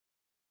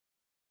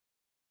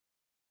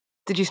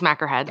Did you smack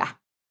her head? Yeah.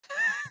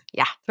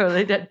 Yeah.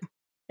 Totally did.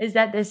 Is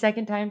that the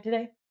second time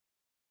today?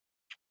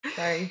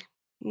 Sorry.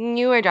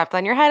 You were dropped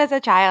on your head as a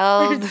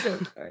child. I'm so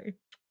sorry.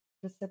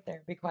 Just sit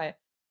there. Be quiet.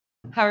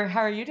 How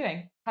are you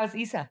doing? How's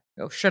Isa?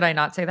 Oh, should I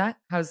not say that?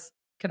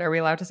 Are we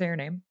allowed to say her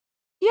name?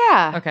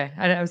 Yeah. Okay.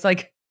 I was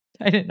like,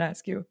 I didn't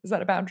ask you. Is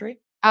that a boundary?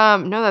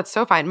 No, that's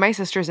so fine. My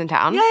sister's in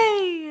town.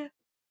 Yay!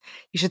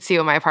 You should see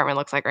what my apartment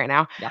looks like right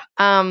now. Yeah.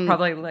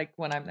 Probably like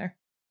when I'm there.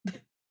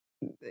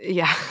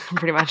 Yeah,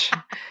 pretty much.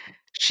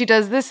 She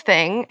does this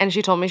thing, and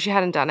she told me she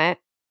hadn't done it,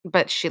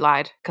 but she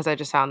lied because I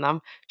just found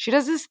them. She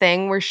does this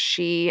thing where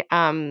she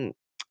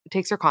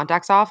takes her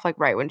contacts off like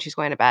right when she's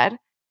going to bed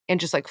and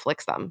just like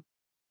flicks them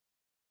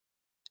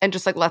and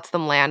just like lets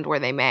them land where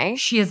they may.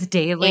 She has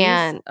dailies.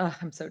 And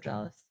I'm so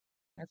jealous.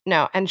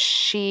 no, and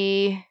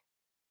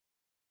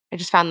I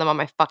just found them on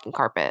my fucking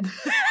carpet.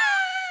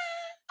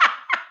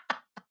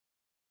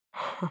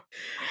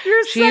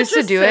 You're She used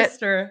to do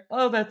sister.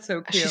 Oh, that's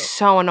so cute. She's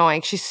so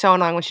annoying. She's so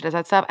annoying when she does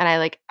that stuff. And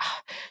I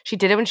she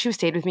did it when she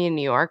stayed with me in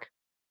New York.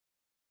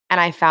 And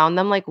I found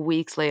them like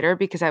weeks later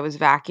because I was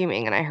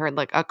vacuuming and I heard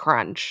like a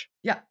crunch.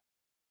 Yeah,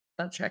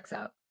 that checks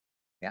out.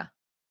 Yeah.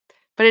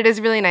 But it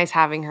is really nice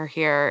having her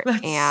here.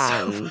 That's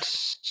and,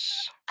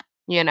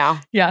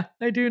 Yeah,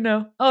 I do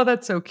know. Oh,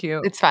 that's so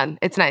cute. It's fun.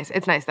 It's nice.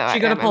 It's nice though. She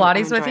go to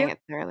Pilates with you? It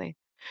thoroughly.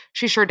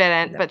 She sure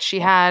didn't, but she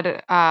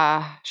had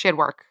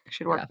work.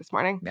 She had work this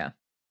morning. Yeah.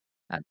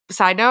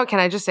 Side note, can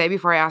I just say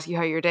before I ask you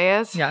how your day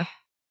is? Yeah.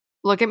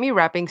 Look at me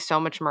repping so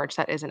much merch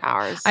that isn't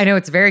ours. I know,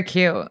 it's very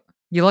cute.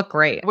 You look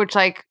great. Which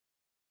like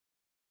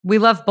we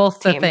love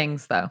both the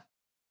things though.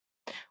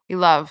 We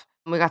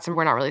got some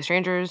We're Not Really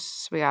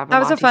Strangers. We got that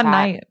was a fun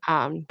night.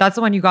 That's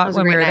the one you got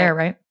when we were there,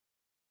 right?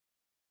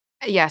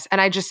 Yes. And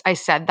I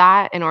said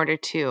that in order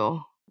to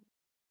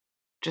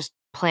just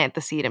plant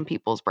the seed in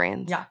people's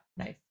brains. Yeah.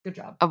 Nice. Good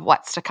job. Of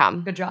what's to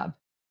come. Good job.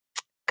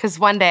 Because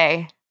one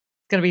day it's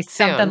going to be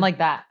something like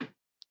that.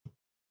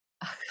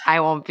 I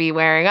won't be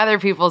wearing other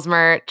people's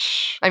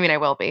merch. I mean, I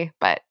will be,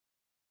 but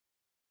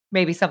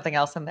maybe something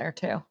else in there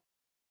too.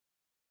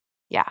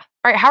 Yeah.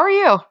 All right. How are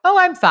you? Oh,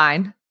 I'm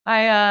fine.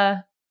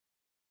 I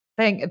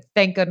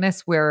thank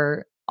goodness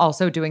we're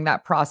also doing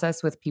that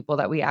process with people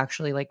that we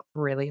actually like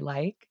really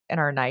like and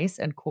are nice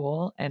and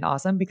cool and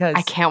awesome, because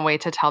I can't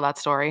wait to tell that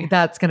story.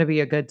 That's going to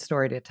be a good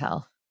story to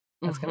tell.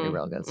 That's going to be a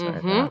real good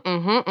story to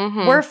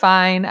tell. We're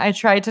fine. I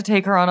tried to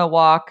take her on a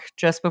walk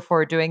just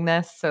before doing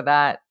this so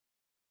that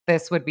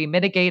this would be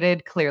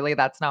mitigated. Clearly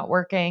that's not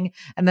working.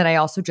 And then I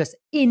also just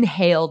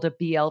inhaled a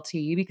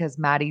BLT because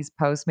Maddie's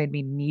post made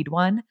me need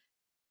one.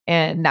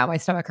 And now my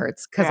stomach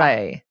hurts because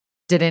I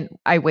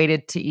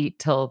waited to eat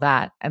till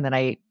that. And then I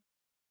ate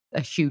a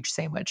huge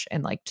sandwich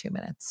in like 2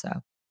 minutes. So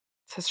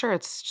sister,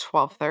 it's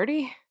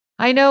 12:30.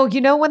 I know,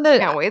 when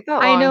can't wait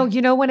that long. I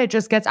know, when it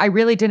just gets, I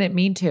really didn't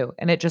mean to,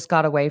 and it just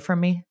got away from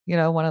me,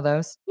 one of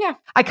those. Yeah.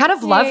 I kind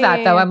of love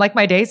that though. I'm like,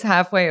 my day's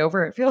halfway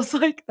over. It feels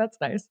like that's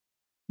nice.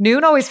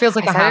 Noon always feels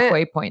like the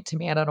halfway point to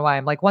me. I don't know why.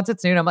 I'm like, once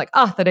it's noon, I'm like,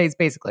 the day's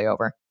basically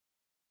over.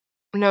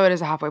 No, it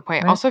is a halfway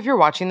point. Right? Also, if you're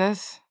watching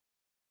this,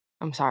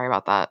 I'm sorry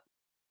about that.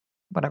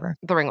 Whatever.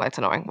 The ring light's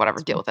annoying. Whatever.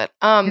 Deal with it.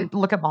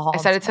 Look at Mahal. I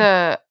said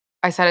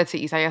it to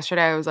Isa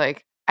yesterday. I was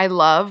like, I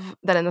love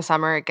that in the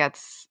summer it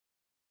gets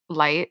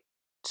light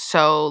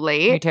so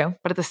late. Me too.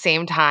 But at the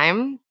same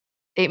time,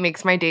 it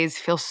makes my days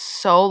feel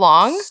so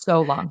long.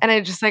 So long. And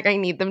I just I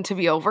need them to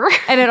be over.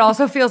 And it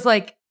also feels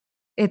like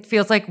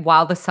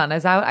while the sun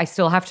is out, I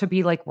still have to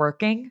be like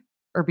working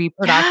or be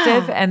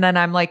productive. Yeah. And then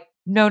I'm like,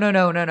 no.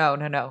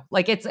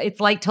 Like it's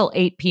like till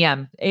 8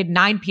 p.m.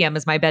 9 p.m.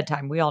 is my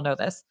bedtime. We all know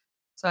this.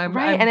 So I'm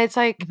and it's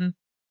like,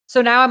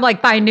 so now I'm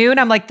like, by noon,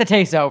 I'm like, the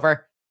day's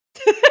over.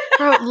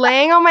 Bro,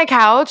 laying on my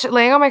couch and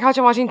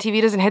watching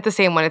TV doesn't hit the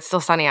same when it's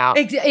still sunny out.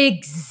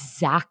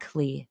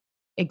 Exactly.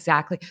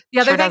 The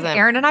other thing,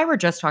 Aaron and I were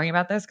just talking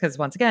about this because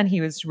once again,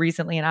 he was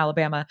recently in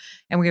Alabama,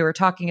 and we were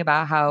talking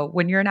about how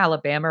when you're in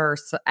Alabama or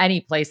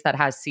any place that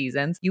has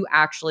seasons, you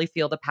actually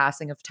feel the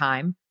passing of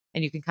time,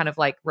 and you can kind of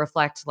like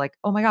reflect like,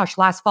 oh my gosh,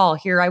 last fall,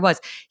 here I was.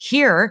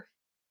 Here,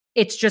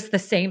 it's just the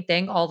same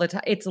thing all the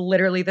time. It's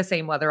literally the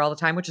same weather all the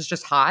time, which is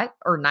just hot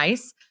or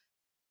nice.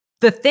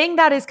 The thing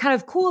that is kind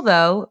of cool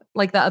though,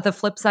 like the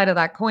flip side of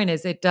that coin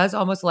is it does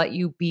almost let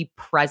you be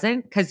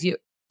present because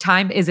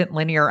time isn't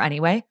linear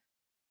anyway.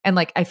 And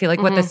like, I feel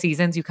like with the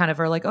seasons, you kind of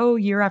are like, oh,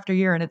 year after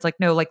year. And it's like,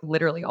 no, like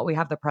literally all we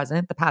have the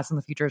present, the past and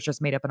the future is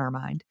just made up in our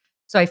mind.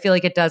 So I feel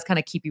like it does kind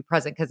of keep you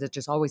present because it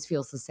just always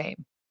feels the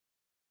same.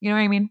 You know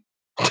what I mean?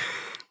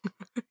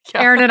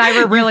 Aaron and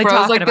I were really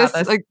talking about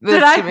this. Like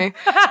this to me.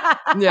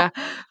 Yeah.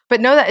 But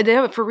no,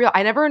 that for real,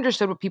 I never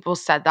understood what people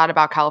said that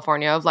about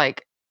California of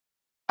like,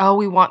 oh,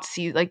 we want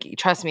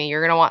trust me,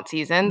 you're going to want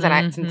seasons.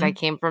 And since I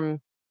came from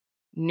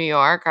New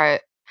York, I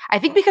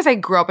think because I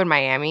grew up in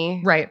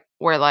Miami. Right.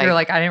 Where like, you're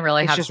like, I didn't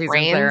really have seasons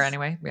rains there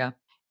anyway. Yeah.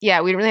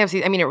 Yeah. We didn't really have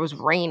seasons. I mean, it was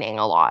raining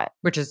a lot.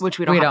 Which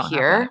we don't have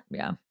here.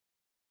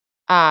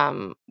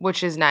 Yeah.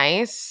 Which is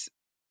nice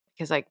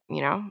because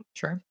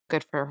sure,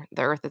 good for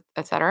the earth,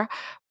 etc.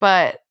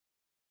 But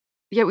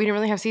yeah, we didn't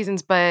really have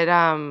seasons, but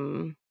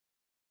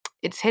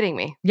it's hitting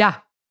me. Yeah.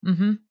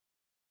 Mm-hmm.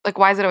 Like,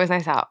 why is it always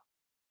nice out?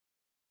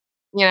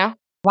 You know?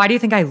 Why do you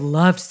think I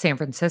loved San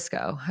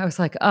Francisco? I was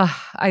like,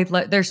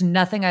 there's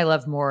nothing I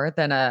love more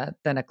than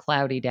a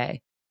cloudy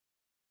day.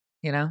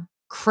 You know?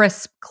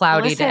 Crisp,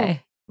 cloudy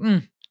day.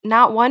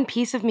 Not one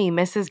piece of me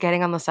misses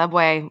getting on the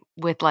subway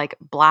with like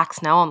black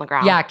snow on the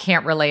ground. Yeah, I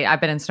can't relate.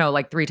 I've been in snow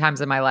like 3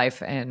 times in my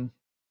life, and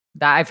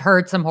I've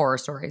heard some horror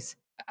stories.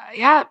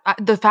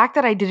 The fact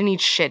that I didn't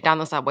eat shit down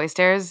the subway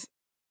stairs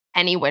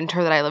any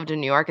winter that I lived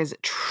in New York is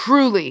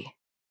truly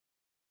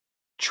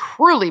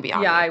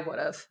beyond me. I would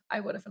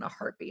have in a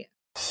heartbeat.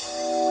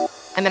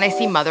 And then I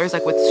see mothers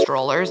like with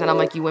strollers, and I'm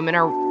like, you women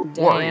are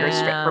warriors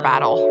fit for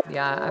battle.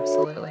 Yeah,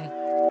 absolutely.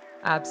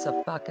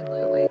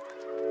 Absolutely.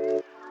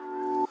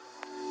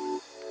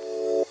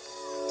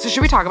 So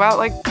should we talk about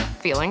like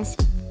feelings?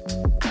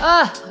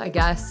 I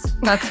guess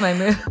that's my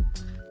mood.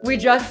 we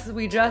just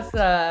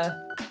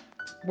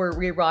were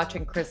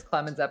rewatching Chris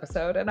Klemens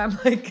episode, and I'm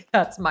like,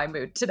 that's my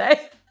mood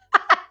today.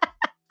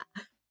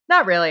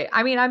 Not really.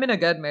 I mean, I'm in a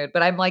good mood,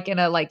 but I'm like in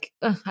a like,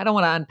 I don't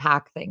want to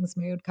unpack things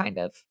mood, kind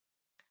of.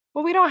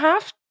 Well, we don't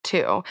have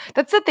to.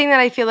 That's the thing that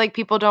I feel like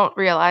people don't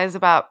realize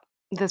about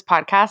this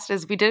podcast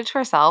is we did it to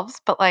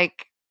ourselves, but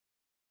like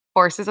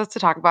forces us to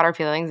talk about our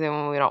feelings even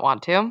when we don't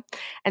want to.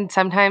 And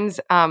sometimes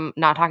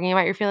not talking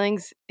about your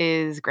feelings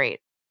is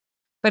great.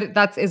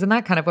 But isn't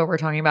that kind of what we're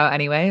talking about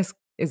anyways,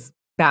 is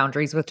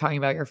boundaries with talking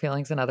about your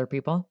feelings and other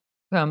people.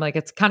 So I'm like,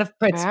 it's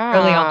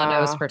really on the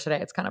nose for today.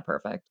 It's kind of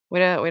perfect. Way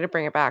to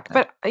bring it back.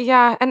 But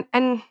yeah,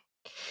 and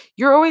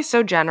you're always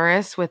so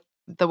generous with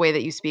the way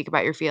that you speak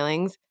about your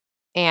feelings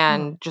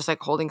and just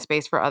like holding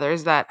space for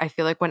others that I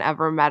feel like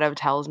whenever Meadow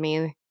tells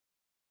me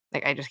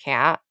like I just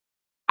can't,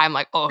 I'm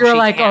like, oh, you're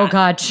like, can't. Oh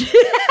God.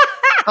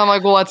 I'm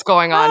like, well, what's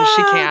going on?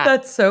 She can't.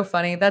 That's so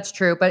funny. That's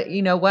true. But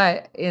you know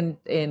what? In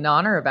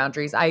honor of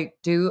boundaries,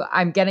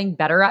 I'm getting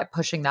better at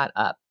pushing that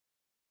up.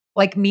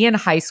 Like me in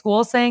high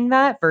school saying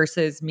that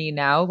versus me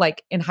now.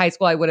 Like in high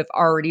school, I would have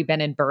already been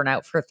in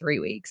burnout for 3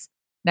 weeks.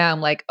 Now I'm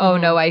like, oh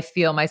no, I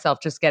feel myself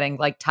just getting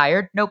like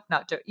tired. Nope,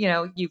 not to,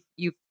 you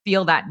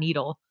feel that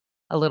needle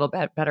a little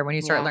bit better when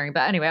you start learning.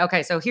 But anyway,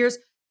 okay. So here's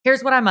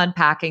what I'm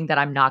unpacking that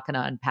I'm not going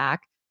to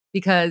unpack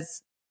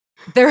because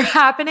they're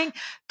happening.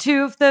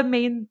 2 of the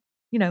main,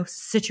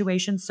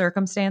 situations,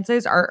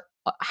 circumstances are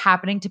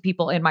happening to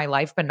people in my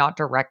life, but not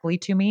directly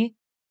to me.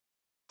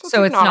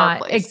 So it's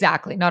not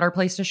exactly not our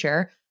place to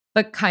share,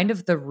 but kind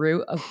of the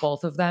root of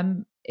both of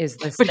them is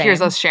the same. But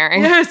here's us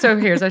sharing. So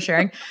here's us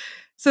sharing.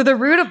 So the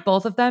root of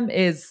both of them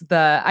is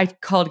I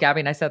called Gabby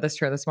and I said this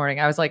to her this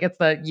morning. I was like, it's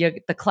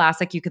the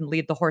classic, you can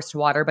lead the horse to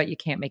water, but you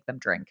can't make them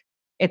drink.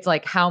 It's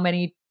like how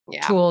many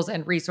tools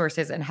and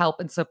resources and help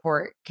and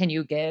support can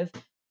you give?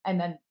 And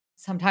then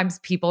sometimes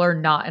people are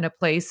not in a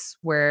place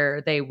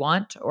where they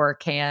want or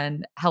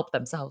can help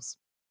themselves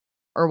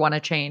or want to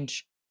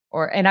change.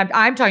 And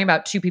I'm talking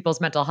about 2 people's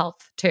mental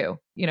health too.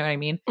 You know what I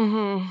mean?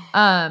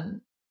 Mm-hmm.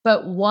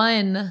 But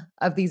one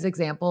of these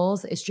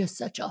examples is just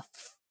such a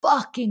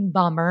fucking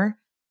bummer.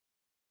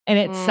 And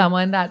it's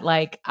someone that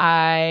like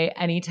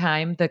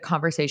anytime the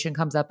conversation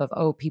comes up of,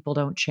 oh, people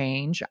don't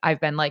change, I've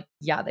been like,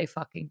 yeah, they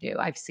fucking do.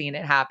 I've seen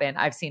it happen.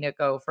 I've seen it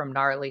go from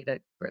gnarly to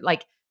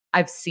like,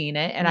 I've seen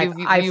it.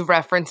 And you've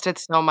referenced it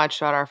so much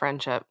throughout our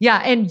friendship. Yeah.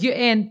 And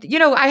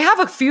I have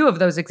a few of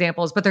those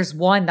examples, but there's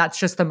one that's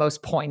just the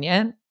most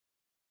poignant.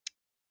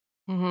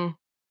 Mm-hmm.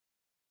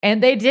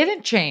 And they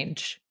didn't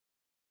change.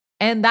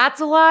 And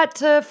that's a lot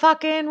to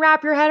fucking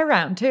wrap your head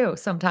around too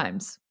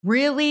sometimes.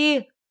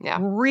 Really,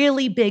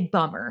 really big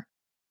bummer,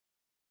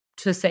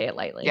 to say it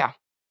lightly.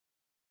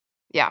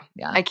 Yeah.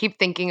 I keep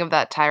thinking of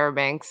that Tyra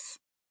Banks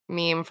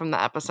meme from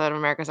the episode of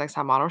America's Next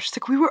Top Model. She's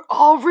like, we were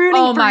all rooting for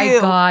you. Oh my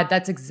God,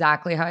 that's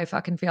exactly how I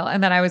fucking feel.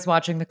 And then I was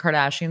watching the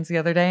Kardashians the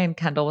other day and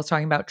Kendall was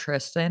talking about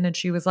Tristan and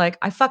she was like,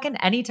 I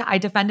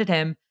defended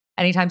him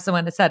anytime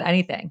someone had said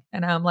anything.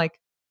 And I'm like,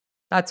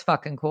 that's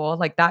fucking cool.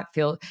 Like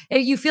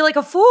you feel like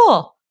a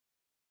fool.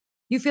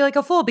 You feel like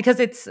a fool because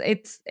it's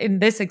in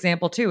this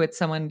example too. It's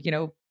someone,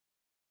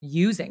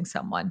 using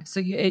someone. So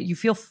you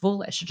feel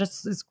foolish. It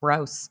just is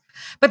gross.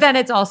 But then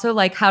it's also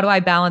like, how do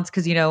I balance?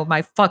 Because,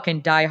 my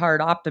fucking diehard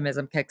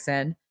optimism kicks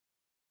in.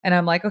 And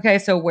I'm like, okay,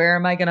 so where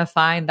am I going to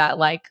find that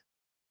like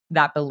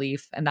that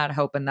belief and that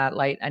hope and that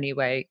light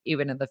anyway,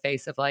 even in the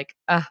face of like,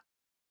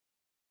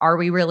 are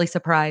we really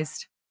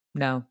surprised?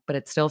 No, but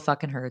it still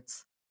fucking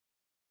hurts.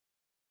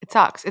 It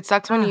sucks. It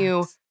sucks when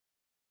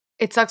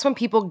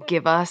people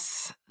give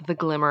us the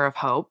glimmer of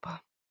hope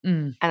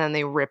and then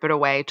they rip it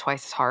away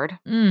twice as hard.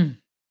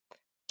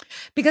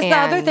 Because the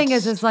other thing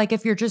is like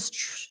if you're just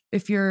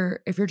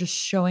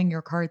showing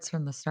your cards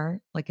from the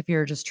start, like if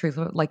you're just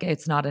truthful, like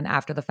it's not an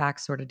after the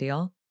fact sort of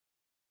deal.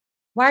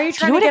 Why are you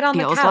trying to get on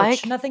the couch?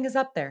 Like? Nothing is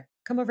up there.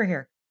 Come over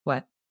here.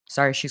 What?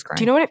 Sorry, she's crying.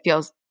 Do you know what it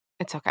feels?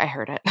 It's okay. I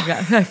heard it.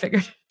 Yeah, I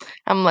figured.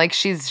 I'm like,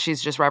 she's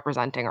just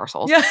representing our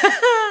souls. Yeah.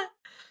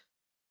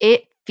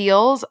 It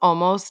feels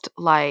almost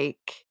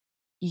like,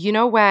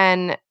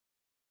 when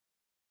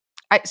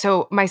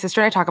so my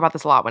sister and I talk about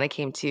this a lot when it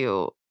came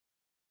to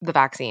the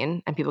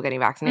vaccine and people getting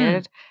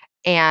vaccinated.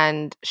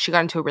 And she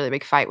got into a really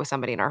big fight with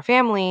somebody in our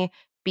family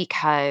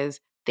because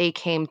they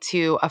came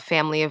to a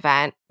family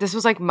event. This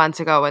was like months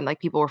ago when like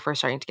people were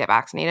first starting to get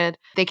vaccinated.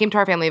 They came to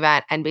our family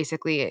event and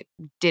basically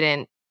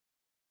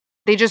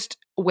they just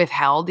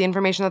withheld the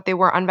information that they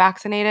were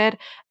unvaccinated.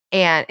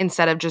 And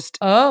instead of just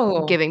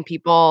giving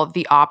people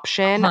the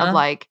option of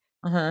like,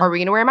 are we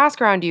going to wear a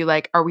mask around you?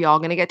 Like, are we all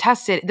going to get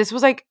tested? This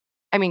was like,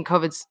 I mean,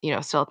 COVID's,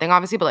 still a thing,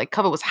 obviously, but like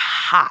COVID was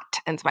hot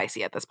and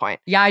spicy at this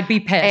point. Yeah, I'd be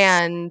pissed.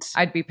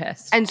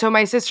 And so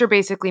my sister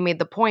basically made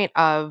the point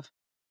of,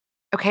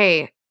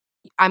 okay,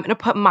 I'm going to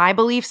put my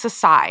beliefs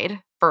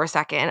aside for a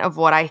second of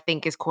what I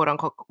think is quote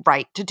unquote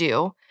right to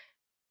do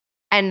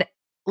and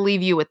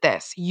leave you with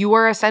this. You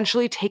are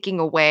essentially taking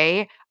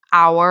away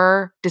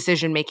our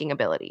decision-making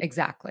ability.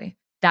 Exactly.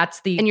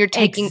 And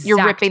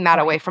you're ripping that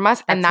away from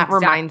us. And that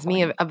reminds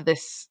me of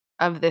this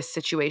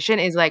situation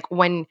is like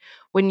when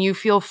you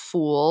feel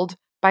fooled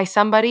by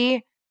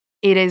somebody,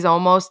 it is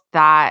almost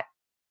that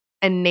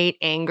innate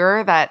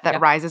anger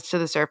that rises to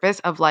the surface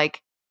of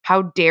like,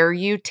 how dare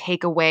you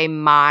take away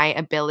my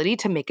ability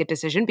to make a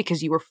decision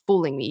because you were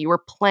fooling me. You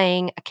were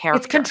playing a character.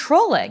 It's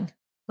controlling.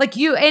 Like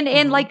you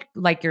and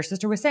like your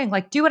sister was saying,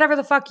 like do whatever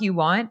the fuck you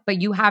want,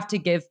 but you have to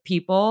give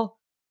people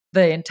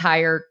the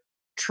entire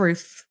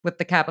truth with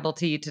the capital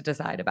T to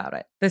decide about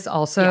it. This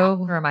also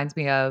reminds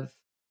me of,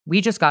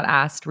 we just got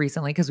asked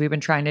recently because we've been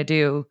trying to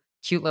do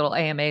cute little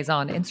AMAs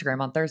on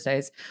Instagram on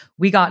Thursdays.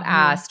 We got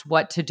asked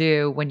what to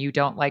do when you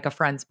don't like a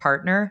friend's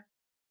partner.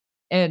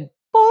 And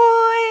boy,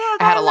 I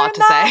had a lot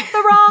to say.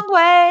 The wrong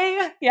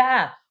way.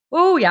 Yeah.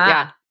 Oh,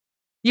 yeah.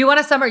 You want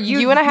to summarize?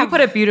 You put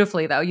it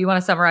beautifully, though. You want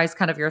to summarize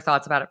kind of your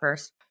thoughts about it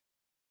first?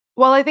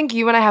 Well, I think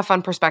you and I have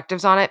fun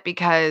perspectives on it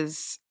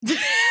because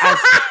as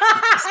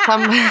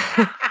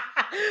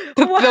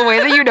the way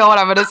that you know what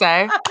I'm going to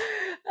say.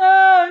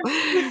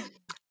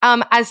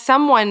 As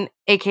someone,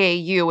 aka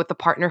you, with a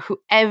partner who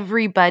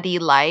everybody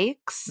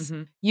likes,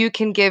 you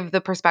can give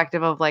the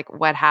perspective of like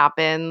what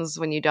happens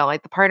when you don't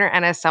like the partner.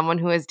 And as someone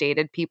who has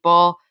dated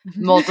people,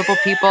 multiple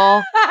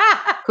people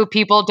who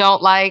people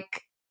don't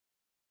like,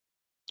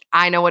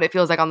 I know what it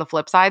feels like on the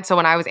flip side. So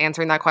when I was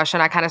answering that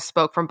question, I kind of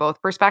spoke from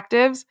both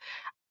perspectives.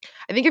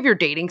 I think if you're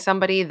dating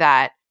somebody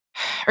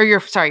your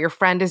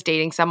friend is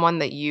dating someone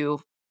that you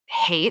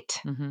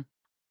hate,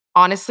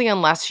 honestly,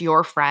 unless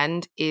your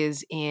friend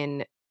is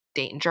in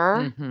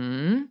danger,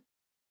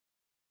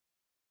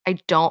 I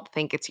don't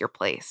think it's your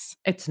place.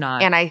 It's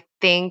not. And I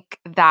think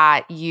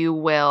that you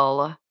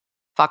will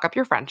fuck up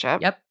your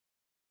friendship. Yep.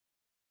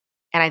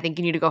 And I think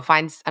you need to go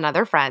find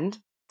another friend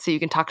so you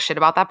can talk shit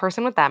about that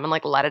person with them and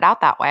like let it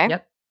out that way.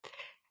 Yep.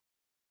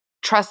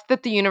 Trust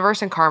that the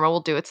universe and karma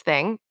will do its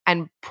thing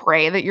and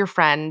pray that your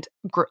friend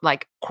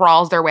like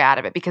crawls their way out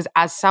of it. Because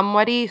as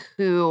somebody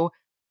who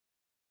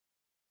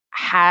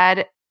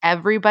had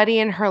everybody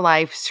in her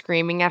life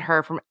screaming at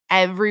her from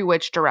every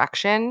which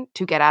direction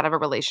to get out of a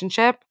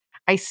relationship,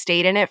 I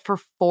stayed in it for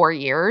 4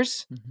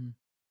 years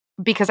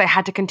because I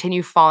had to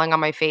continue falling on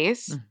my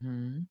face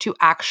to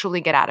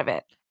actually get out of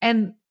it.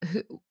 And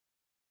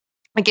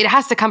like it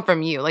has to come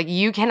from you. Like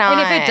you cannot.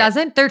 And if it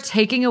doesn't, they're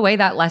taking away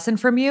that lesson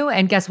from you.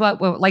 And guess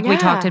what? Like we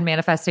talked in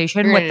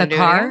manifestation with the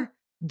car,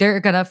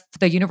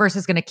 the universe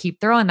is gonna keep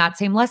throwing that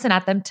same lesson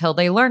at them till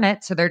they learn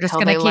it. So they're just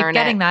gonna keep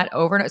getting that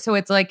over and over. So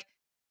it's like,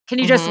 can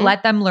you just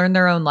let them learn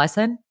their own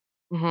lesson?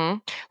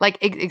 Like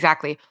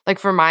exactly. Like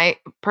for my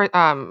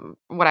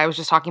what I was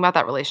just talking about,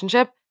 that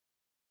relationship,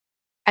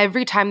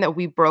 every time that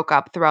we broke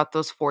up throughout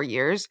those 4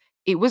 years,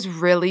 it was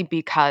really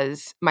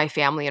because my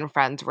family and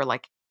friends were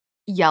like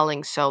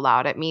yelling so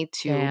loud at me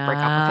to break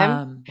up with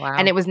him. Wow.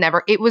 And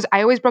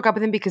I always broke up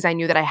with him because I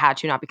knew that I had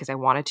to, not because I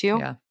wanted to.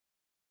 Yeah.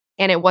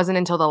 And it wasn't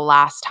until the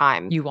last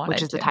time,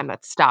 which is the time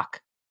that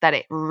stuck, that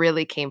it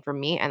really came from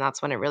me. And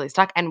that's when it really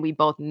stuck. And we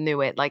both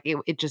knew it. Like it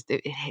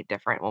hit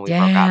different when we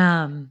broke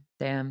up.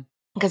 Damn.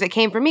 Because it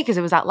came from me because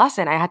it was that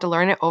lesson. I had to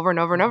learn it over and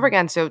over and over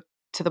again. So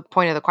to the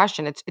point of the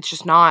question, it's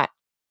just not,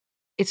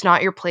 it's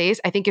not your place.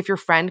 I think if your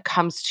friend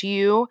comes to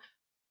you,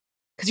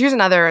 because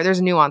there's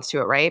a nuance to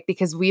it, right?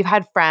 Because we've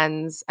had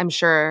friends, I'm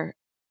sure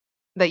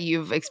that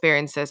you've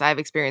experienced this, I've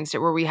experienced it,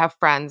 where we have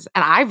friends,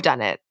 and I've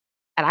done it,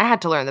 and I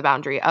had to learn the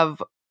boundary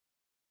of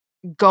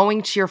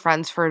going to your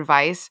friends for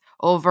advice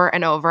over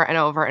and over and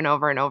over and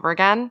over and over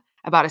again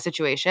about a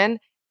situation.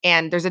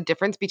 And there's a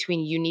difference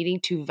between you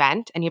needing to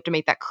vent, and you have to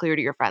make that clear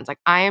to your friends. Like,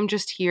 I am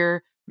just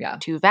here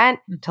to vent,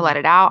 to let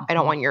it out. I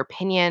don't want your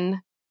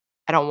opinion.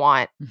 I don't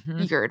want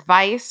your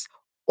advice.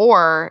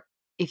 Or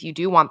if you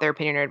do want their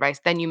opinion or advice,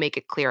 then you make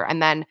it clear.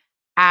 And then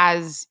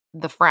as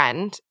the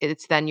friend,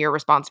 it's then your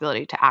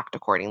responsibility to act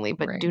accordingly.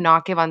 But do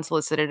not give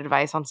unsolicited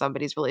advice on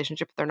somebody's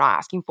relationship if they're not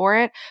asking for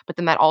it. But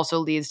then that also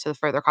leads to the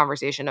further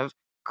conversation of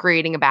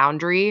creating a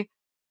boundary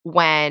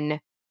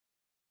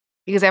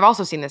because I've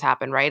also seen this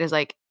happen, right? Is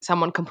like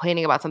someone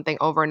complaining about something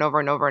over and over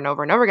and over and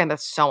over and over again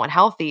that's so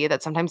unhealthy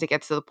that sometimes it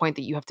gets to the point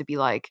that you have to be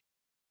like,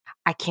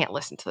 I can't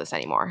listen to this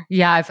anymore.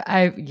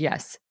 Yeah,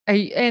 yes.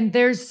 And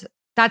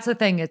that's the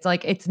thing. It's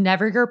like, it's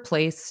never your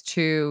place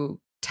to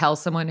tell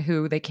someone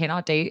who they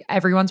cannot date.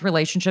 Everyone's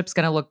relationship's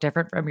going to look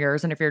different from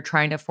yours. And if you're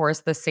trying to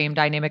force the same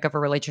dynamic of a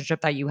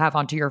relationship that you have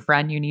onto your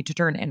friend, you need to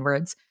turn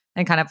inwards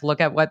and kind of look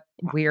at what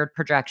weird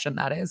projection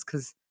that is.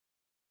 Because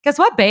guess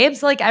what,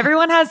 babes? Like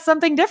everyone has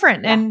something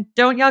different, and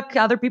don't yuck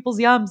other people's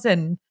yums,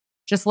 and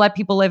just let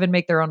people live and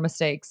make their own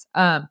mistakes.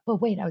 But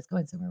wait, I was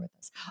going somewhere with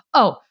this.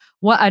 Oh,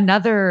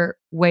 another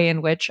way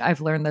in which I've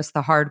learned this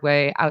the hard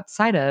way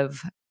outside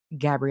of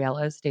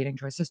Gabriella's dating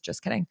choices.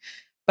 Just kidding.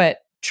 But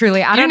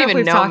truly, I don't know if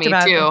we've talked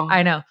about it.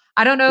 I know.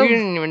 I don't know. You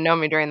didn't even know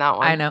me during that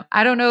one. I know.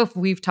 I don't know if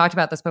we've talked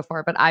about this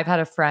before, but I've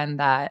had a friend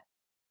that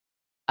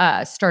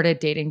started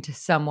dating to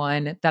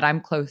someone that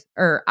I'm close,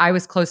 or I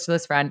was close to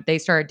this friend. They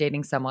started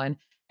dating someone,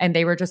 and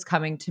they were just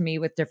coming to me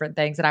with different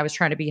things, and I was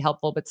trying to be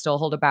helpful but still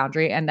hold a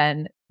boundary. And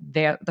then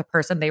the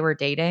person they were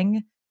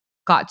dating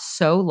got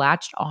so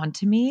latched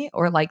onto me,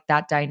 or like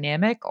that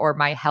dynamic or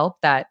my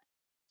help, that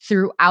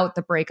throughout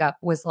the breakup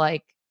was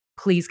like,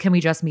 please, can we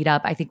just meet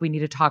up? I think we need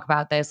to talk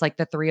about this. Like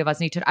the three of us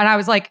need to. And I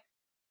was like,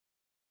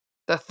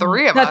 the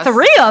three of us? The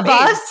three of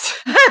us?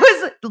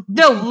 I was,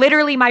 no,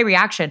 literally my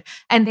reaction.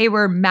 And they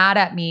were mad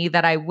at me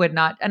that I would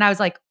not. And I was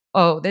like,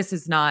 oh, this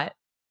is not.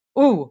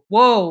 Ooh,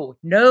 whoa,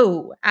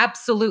 no,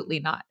 absolutely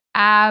not.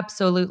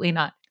 Absolutely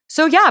not.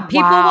 So yeah,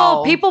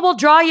 people will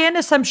draw you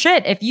into some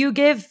shit. If you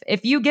give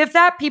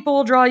that, people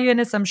will draw you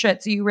into some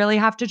shit. So you really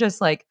have to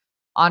just like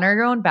honor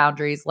your own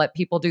boundaries, let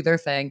people do their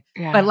thing.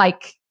 Yeah. But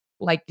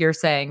like you're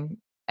saying,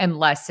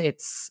 unless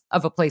it's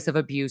of a place of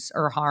abuse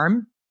or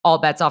harm, all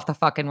bets off the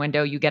fucking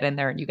window. You get in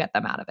there and you get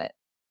them out of it.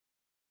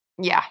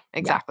 Yeah,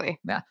 exactly.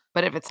 Yeah.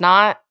 But if it's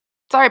not,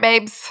 sorry,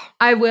 babes.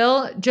 I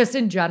will, just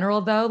in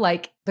general though,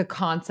 like the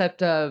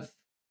concept of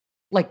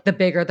like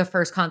the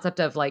first concept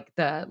of like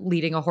the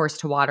leading a horse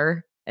to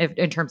water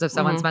in terms of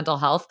someone's mental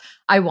health.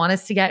 I want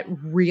us to get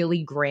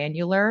really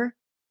granular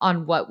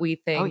on what we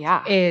think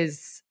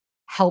is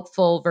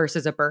helpful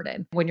versus a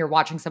burden when you're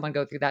watching someone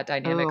go through that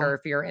dynamic, or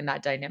if you're in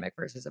that dynamic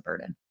versus a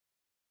burden.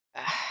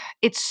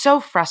 It's so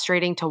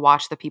frustrating to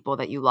watch the people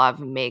that you love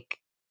make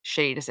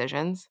shitty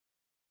decisions.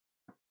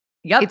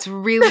 Yep. It's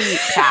really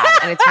sad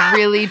and it's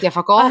really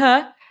difficult.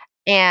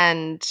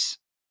 And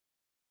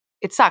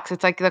it sucks.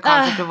 It's like the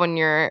concept of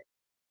when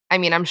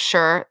I'm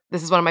sure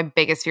this is one of my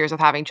biggest fears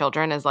with having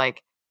children is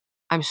like,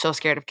 I'm so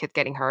scared of kids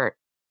getting hurt.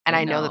 And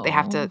I know that they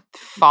have to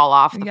fall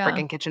off the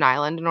freaking kitchen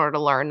island in order to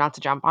learn not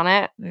to jump on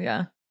it.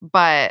 Yeah.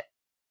 But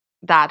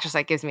that just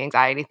like gives me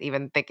anxiety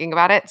even thinking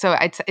about it. So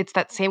it's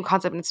that same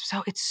concept, and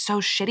it's so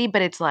shitty,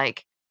 but it's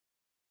like,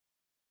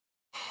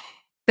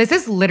 this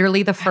is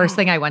literally the first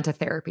thing I went to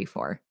therapy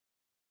for.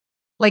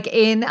 Like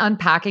in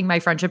unpacking my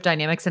friendship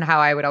dynamics and how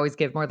I would always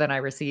give more than I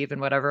receive and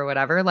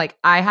whatever, like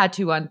I had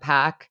to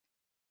unpack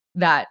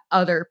that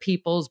other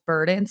people's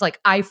burdens. Like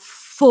I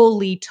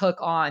fully took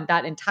on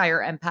that entire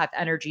empath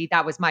energy.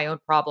 That was my own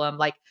problem.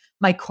 Like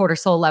my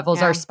cortisol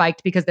levels are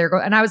spiked because they're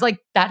going, and I was like,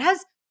 that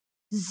has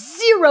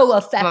zero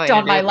effect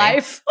on my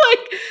life.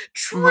 Like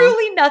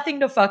truly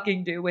nothing to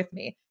fucking do with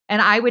me.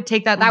 And I would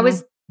take that. That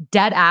was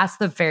dead ass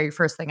the very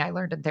first thing I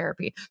learned in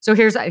therapy. So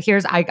this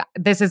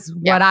is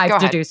what I've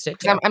deduced it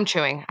to. I'm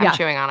chewing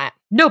on it.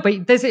 No, but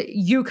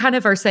you kind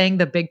of are saying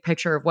the big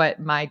picture of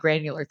what my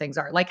granular things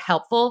are. Like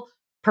helpful,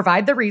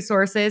 provide the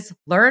resources,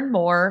 learn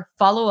more,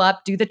 follow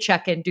up, do the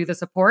check-in, do the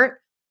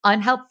support.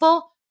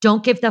 Unhelpful,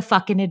 don't give the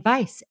fucking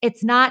advice.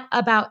 It's not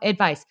about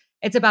advice.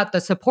 It's about the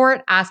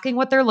support, asking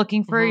what they're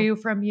looking for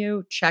from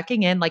you,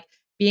 checking in, like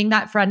being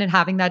that friend and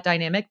having that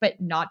dynamic,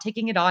 but not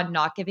taking it on,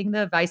 not giving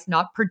the advice,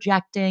 not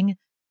projecting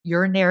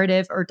your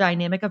narrative or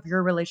dynamic of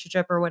your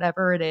relationship or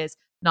whatever it is,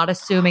 not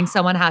assuming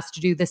someone has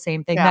to do the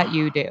same thing that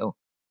you do.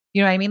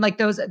 You know what I mean? Like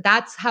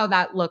that's how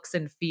that looks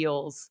and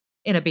feels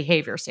in a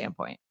behavior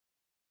standpoint.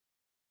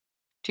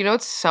 Do you know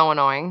what's so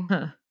annoying?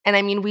 And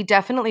I mean, we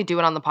definitely do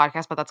it on the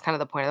podcast, but that's kind of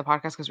the point of the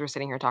podcast because we're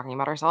sitting here talking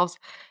about ourselves.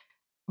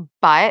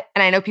 And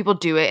I know people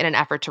do it in an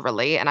effort to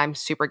relate, and I'm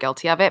super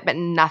guilty of it, but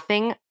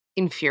nothing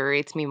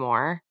infuriates me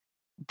more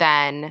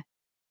than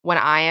when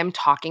I am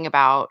talking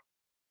about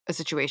a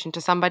situation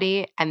to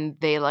somebody and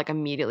they like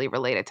immediately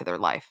relate it to their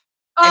life.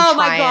 Oh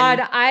my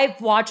God.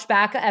 I've watched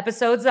back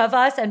episodes of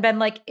us and been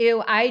like,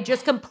 ew, I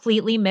just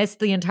completely missed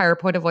the entire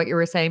point of what you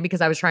were saying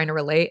because I was trying to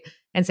relate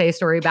and say a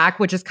story back,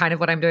 which is kind of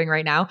what I'm doing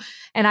right now.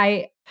 And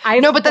I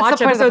know, but that's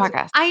the point of the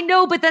podcast. I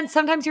know, but then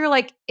sometimes you're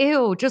like,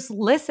 ew, just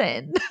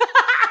listen.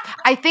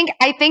 I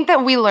think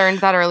that we learned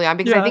that early on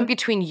because I think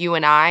between you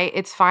and I,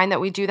 it's fine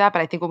that we do that.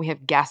 But I think when we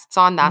have guests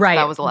on, that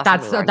was a lesson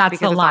we learned. That's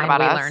the line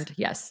we learned.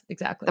 Yes,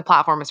 exactly. The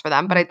platform is for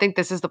them. But I think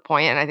this is the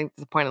point, and I think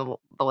the point of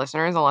the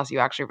listeners, unless you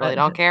actually really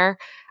don't care,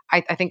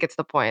 I think it's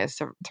the point is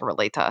to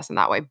relate to us in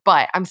that way.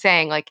 But I'm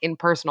saying like in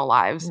personal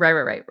lives.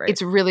 Right.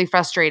 It's really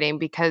frustrating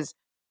because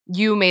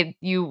you made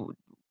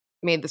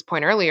this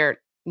point earlier.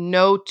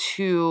 No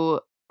two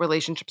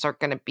relationships are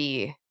going to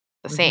be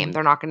the same.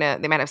 They're not going to,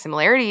 they might have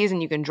similarities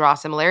and you can draw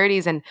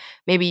similarities and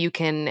maybe you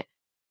can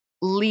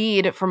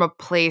lead from a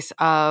place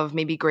of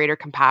maybe greater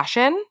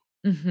compassion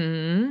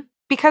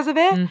because of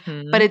it.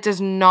 But it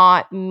does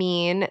not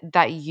mean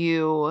that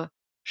you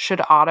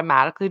should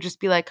automatically just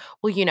be like,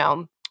 well, you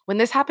know, when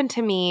this happened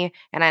to me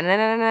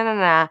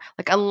and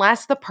like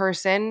unless the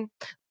person,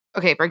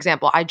 okay, for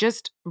example, I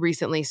just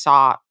recently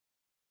saw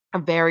a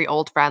very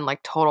old friend,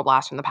 like total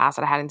blast from the past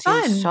that I hadn't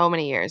seen in so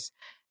many years.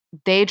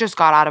 They just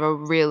got out of a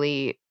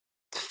really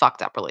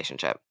fucked up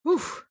relationship.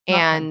 Oof,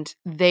 and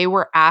they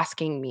were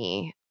asking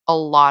me a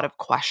lot of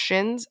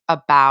questions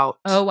about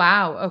oh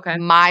wow, okay,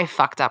 my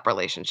fucked up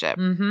relationship.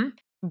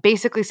 Mm-hmm.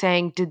 Basically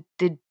saying,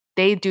 did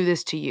they do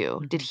this to you?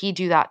 Mm-hmm. Did he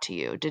do that to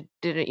you? Did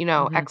it,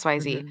 Mm-hmm.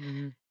 XYZ?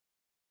 Mm-hmm.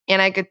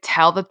 And I could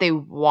tell that they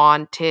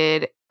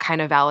wanted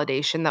kind of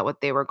validation that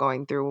what they were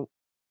going through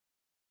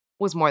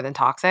was more than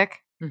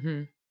toxic.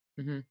 Mm-hmm.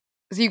 Mm-hmm.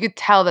 So you could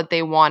tell that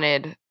they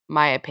wanted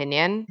my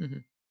opinion. Mm-hmm.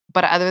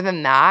 But other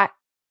than that,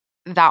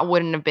 that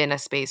wouldn't have been a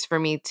space for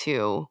me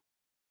to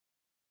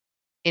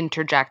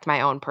interject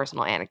my own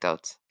personal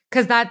anecdotes.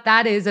 Because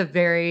that is a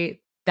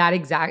very,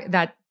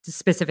 that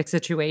specific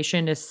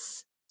situation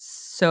is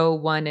so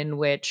one in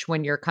which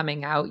when you're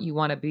coming out,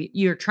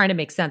 you're trying to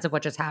make sense of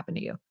what just happened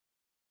to you.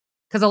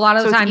 Because a lot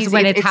of the times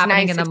when it's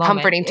happening nice, in the it's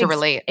moment, comforting to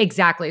relate.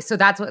 Exactly. So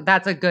that's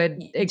a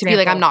good example. To be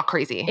like, I'm not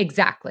crazy.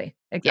 Exactly.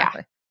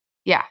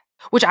 Yeah.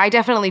 Which I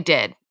definitely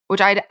did.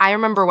 Which I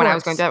remember when I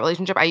was going through that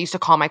relationship, I used to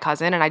call my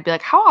cousin and I'd be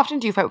like, how often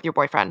do you fight with your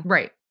boyfriend?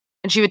 Right.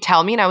 And she would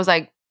tell me and I was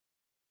like,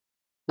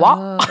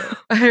 what?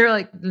 You're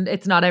like,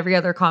 it's not every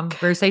other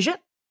conversation?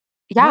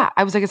 Yeah. What?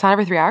 I was like, it's not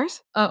every 3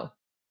 hours? Oh.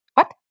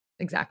 What?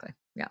 Exactly.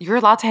 Yeah. You're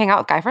allowed to hang out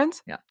with guy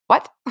friends? Yeah.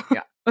 What?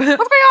 Yeah. What's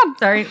going on?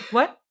 Sorry.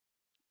 What?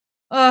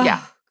 Oh,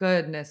 yeah.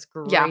 Goodness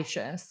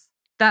gracious.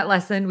 Yeah. That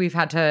lesson we've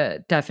had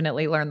to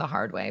definitely learn the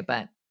hard way,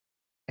 but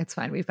it's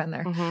fine. We've been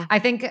there. Mm-hmm.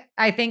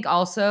 I think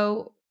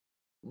also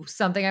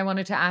something I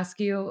wanted to ask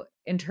you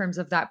in terms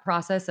of that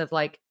process of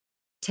like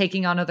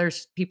taking on other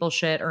people's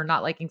shit or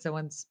not liking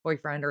someone's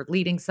boyfriend or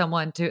leading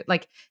someone to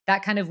like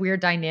that kind of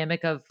weird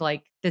dynamic of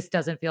like, this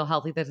doesn't feel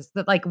healthy. This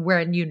like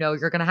when you're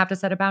going to have to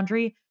set a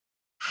boundary.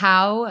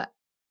 How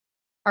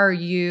are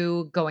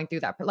you going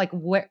through that? Like,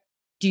 what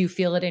do you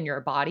feel it in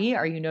your body?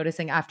 Are you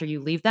noticing after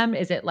you leave them?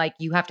 Is it like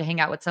you have to hang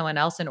out with someone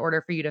else in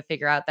order for you to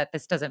figure out that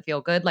this doesn't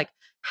feel good? Like,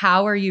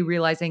 how are you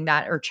realizing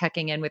that or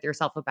checking in with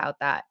yourself about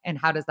that? And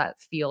how does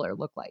that feel or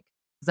look like?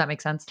 Does that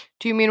make sense?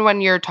 Do you mean when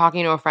you're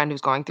talking to a friend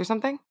who's going through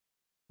something?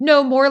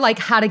 No, more like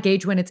how to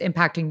gauge when it's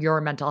impacting your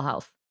mental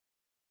health.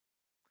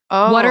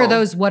 Oh. What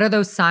are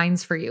those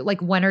signs for you?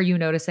 Like, when are you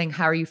noticing?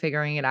 How are you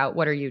figuring it out?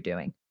 What are you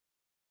doing?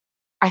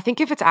 I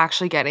think if it's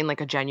actually getting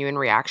like a genuine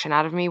reaction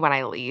out of me when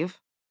I leave,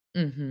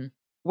 mm-hmm.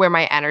 where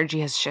my energy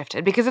has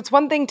shifted, because it's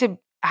one thing to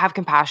have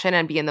compassion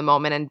and be in the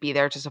moment and be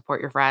there to support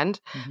your friend.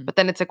 Mm-hmm. But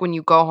then it's like when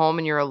you go home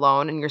and you're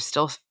alone and you're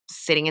still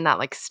sitting in that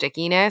like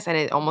stickiness and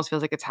it almost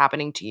feels like it's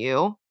happening to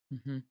you.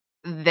 Mm-hmm.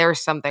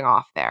 There's something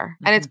off there.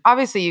 Mm-hmm. And it's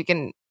obviously you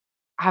can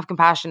have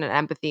compassion and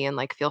empathy and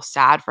like feel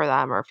sad for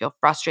them or feel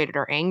frustrated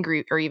or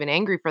angry or even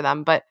angry for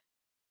them. But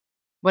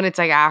when it's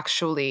like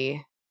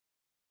actually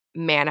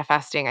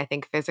manifesting, I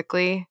think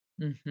physically,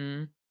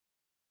 mm-hmm.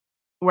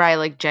 where I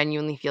like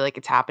genuinely feel like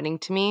it's happening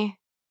to me,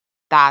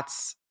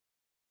 that's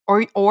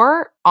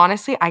or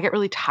honestly, I get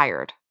really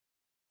tired.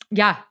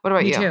 Yeah. What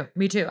about you?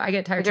 Me too. I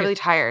get tired. I get really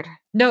tired.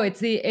 No,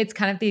 it's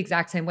kind of the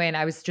exact same way. And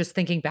I was just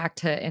thinking back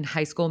to in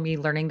high school, me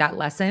learning that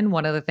lesson.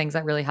 One of the things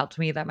that really helped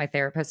me that my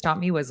therapist taught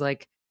me was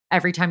like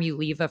every time you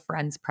leave a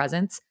friend's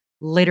presence,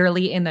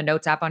 literally in the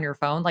notes app on your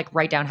phone, like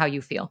write down how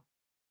you feel.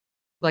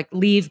 Like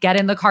leave, get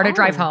in the car to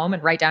drive home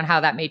and write down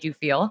how that made you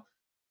feel.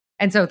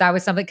 And so that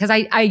was something, because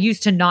I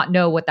used to not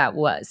know what that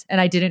was. And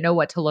I didn't know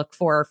what to look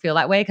for or feel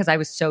that way because I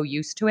was so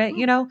used to it,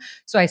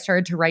 So I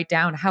started to write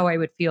down how I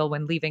would feel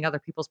when leaving other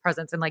people's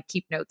presence and like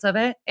keep notes of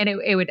it. And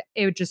it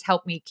would just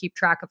help me keep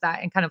track of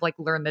that and kind of like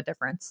learn the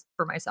difference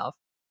for myself.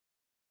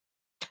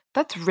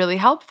 That's really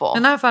helpful.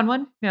 Isn't that a fun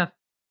one? Yeah.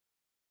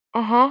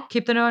 Uh-huh.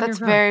 Keep the note on your phone. That's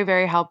very,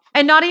 very helpful.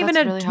 And not even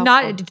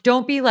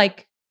don't be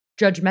like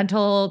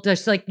judgmental,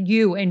 just like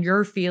you and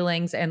your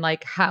feelings and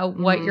like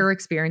what you're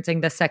experiencing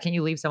the second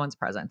you leave someone's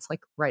presence.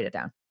 Like write it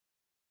down.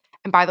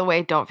 And by the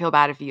way, don't feel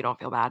bad if you don't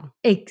feel bad.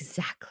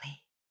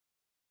 Exactly.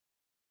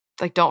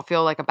 Like don't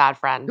feel like a bad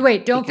friend.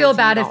 Wait, don't feel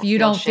bad if you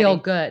don't feel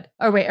good.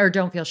 Or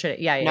don't feel shitty.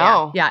 Yeah.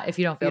 No. Yeah. If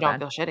you don't feel bad. You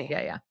don't feel shitty.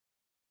 Yeah.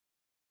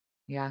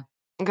 Yeah.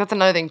 And that's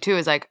another thing too,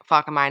 is like,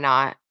 fuck, am I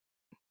not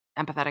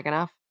empathetic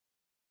enough?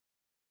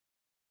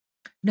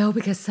 No,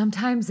 because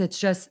sometimes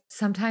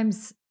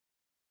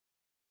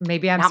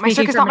maybe I'm not my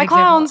speaking circus, from not my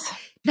clowns.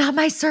 Not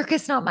my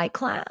circus, not my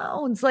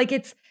clowns. Like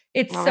it's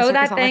so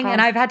that thing, and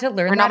I've had to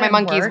learn. Or not my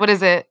monkeys. What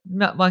is it?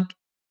 Not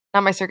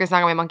my circus,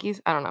 not my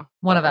monkeys. I don't know.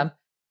 One of them.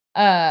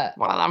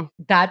 One of them.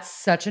 That's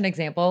such an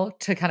example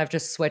to kind of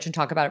just switch and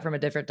talk about it from a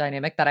different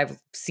dynamic that I've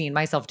seen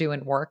myself do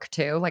in work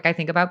too. Like I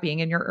think about being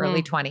in your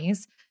early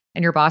 20s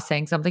and your boss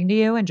saying something to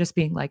you and just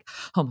being like,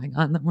 "Oh my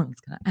God, the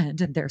world's gonna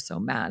end," and they're so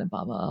mad and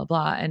blah blah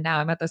blah. And now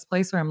I'm at this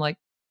place where I'm like,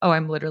 oh,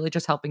 I'm literally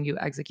just helping you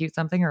execute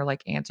something or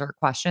like answer a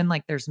question.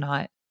 Like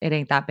it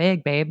ain't that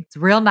big, babe. It's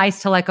real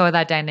nice to let go of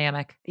that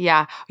dynamic.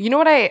 Yeah. You know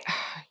what I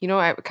kind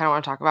of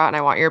want to talk about and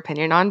I want your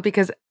opinion on,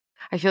 because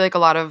I feel like a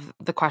lot of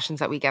the questions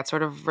that we get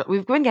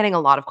we've been getting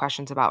a lot of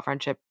questions about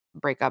friendship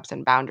breakups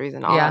and boundaries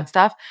and all that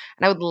stuff.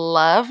 And I would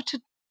love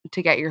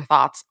to get your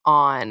thoughts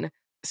on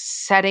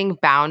setting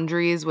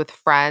boundaries with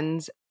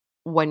friends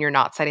when you're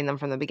not setting them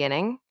from the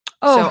beginning.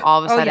 So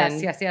all of a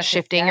sudden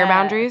shifting your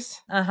boundaries.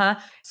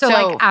 So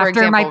like after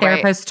example, my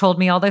therapist told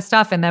me all this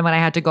stuff and then when I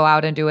had to go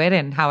out and do it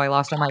and how I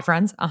lost all my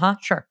friends.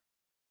 Sure.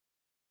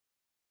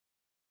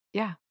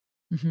 Yeah.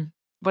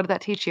 What did that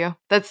teach you?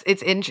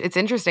 It's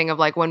interesting of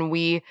like when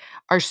we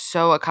are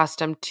so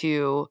accustomed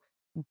to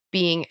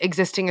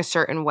existing a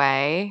certain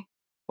way,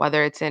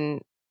 whether it's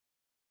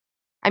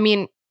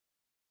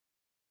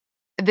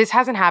this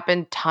hasn't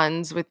happened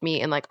tons with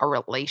me in like a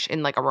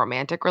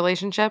romantic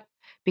relationship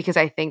because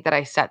I think that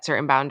I set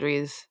certain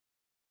boundaries.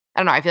 I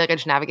don't know. I feel like I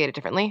just navigate it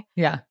differently.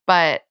 Yeah.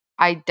 But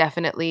I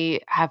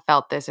definitely have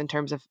felt this in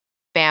terms of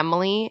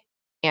family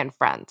and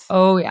friends.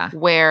 Oh, yeah.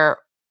 Where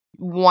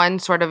one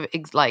sort of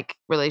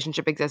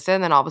relationship existed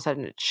and then all of a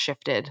sudden it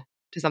shifted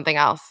to something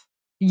else.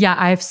 Yeah,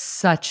 I have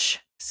such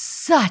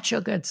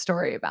a good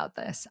story about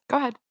this. Go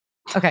ahead.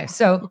 Okay,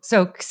 so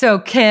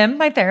Kim,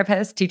 my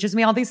therapist, teaches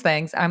me all these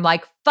things. I'm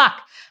like,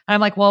 fuck. And I'm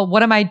like, well,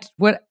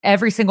 what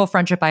every single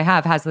friendship I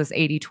have has this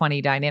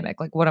 80-20 dynamic.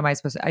 Like, what am I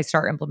supposed to, I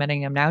start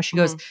implementing them now. She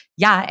goes,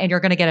 yeah, and you're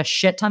going to get a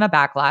shit ton of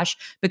backlash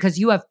because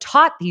you have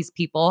taught these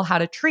people how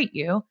to treat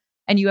you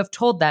and you have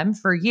told them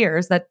for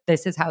years that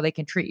this is how they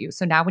can treat you.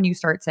 So now when you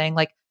start saying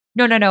like,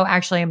 no,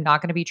 actually, I'm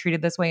not going to be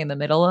treated this way in the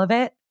middle of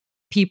it,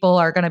 people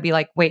are going to be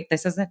like, wait,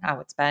 this isn't how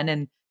it's been.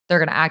 And they're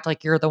going to act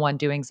like you're the one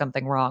doing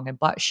something wrong. And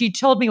she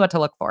told me what to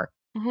look for.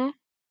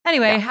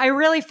 Anyway, I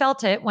really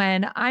felt it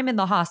when I'm in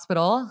the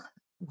hospital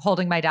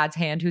holding my dad's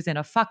hand, who's in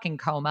a fucking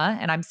coma,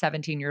 and I'm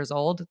 17 years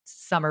old,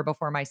 summer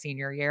before my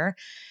senior year.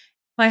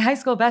 My high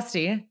school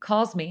bestie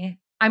calls me.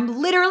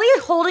 I'm literally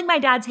holding my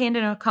dad's hand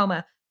in a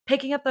coma,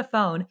 picking up the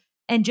phone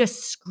and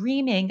just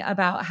screaming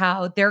about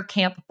how their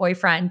camp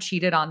boyfriend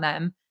cheated on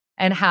them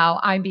and how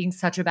I'm being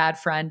such a bad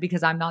friend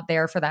because I'm not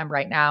there for them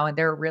right now and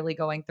they're really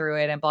going through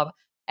it and blah, blah.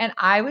 And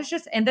I was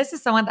and this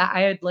is someone that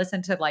I had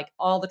listened to like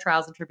all the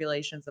trials and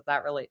tribulations of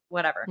that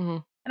whatever.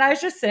 And I was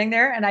just sitting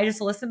there and I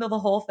just listened to the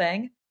whole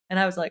thing. And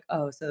I was like,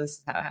 oh, so this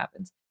is how it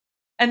happens.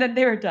 And then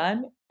they were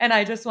done. And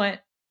I just went,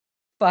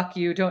 fuck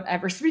you. Don't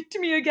ever speak to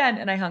me again.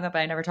 And I hung up.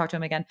 I never talked to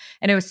him again.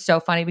 And it was so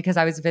funny because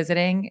I was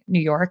visiting New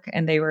York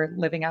and they were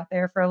living out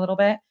there for a little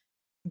bit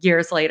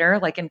years later,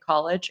 like in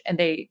college. And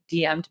they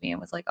DM'd me and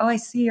was like, oh, I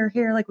see you're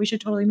here. Like we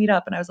should totally meet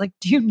up. And I was like,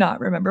 do you not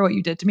remember what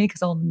you did to me?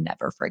 Because I'll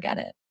never forget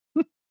it.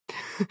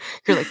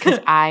 You're like, because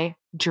I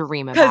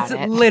dream about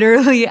it.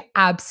 Literally,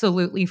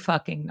 absolutely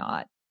fucking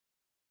not.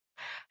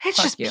 It's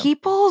fuck just you.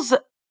 People's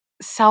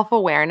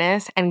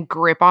self-awareness and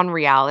grip on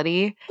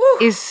reality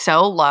is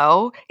so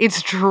low.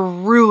 It's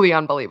truly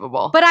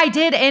unbelievable. But I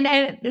did.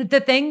 And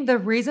the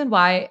reason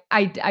why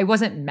I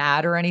wasn't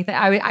mad or anything,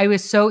 I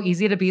was so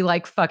easy to be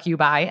like, fuck you,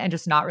 bye, and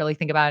just not really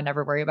think about it,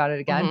 never worry about it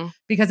again.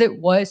 Because it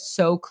was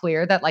so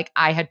clear that like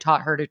I had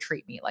taught her to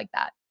treat me like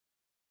that.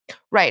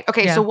 Right.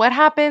 Okay. Yeah. So what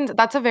happens?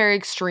 That's a very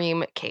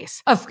extreme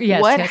case.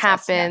 What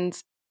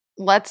happens?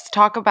 Yeah. Let's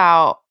talk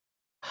about,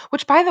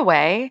 which by the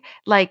way,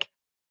 like,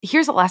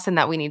 here's a lesson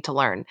that we need to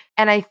learn.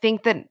 And I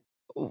think that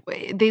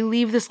they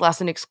leave this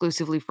lesson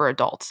exclusively for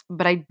adults,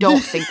 but I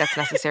don't think that's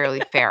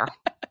necessarily fair.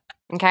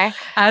 Okay.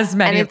 As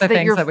many of the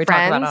things that we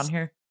talk about on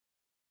here.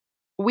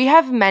 We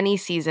have many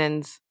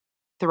seasons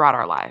throughout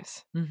our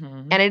lives.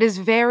 And it is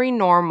very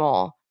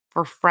normal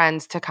for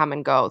friends to come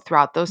and go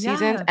throughout those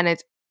seasons. And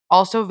it's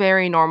also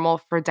very normal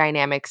for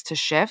dynamics to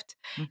shift.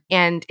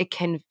 And it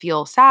can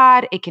feel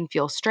sad. It can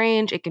feel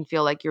strange. It can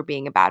feel like you're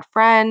being a bad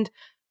friend.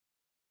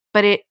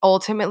 But it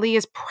ultimately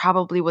is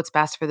probably what's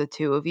best for the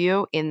two of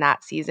you in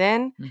that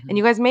season. And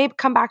you guys may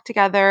come back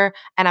together.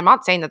 And I'm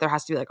not saying that there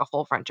has to be like a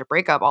full friendship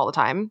breakup all the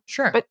time.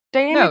 Sure. But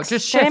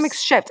dynamics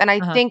shift. And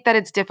I think that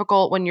it's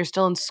difficult when you're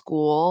still in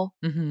school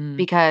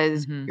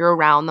because you're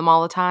around them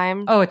all the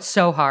time. Oh, it's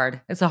so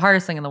hard. It's the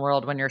hardest thing in the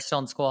world when you're still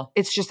in school.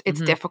 It's just,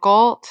 it's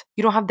difficult.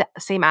 You don't have the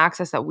same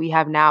access that we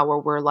have now where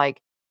we're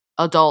like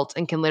adults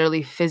and can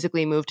literally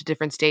physically move to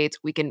different states.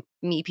 We can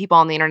meet people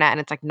on the internet and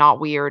it's like not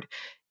weird.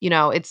 You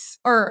know,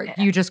 or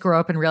you just grow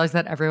up and realize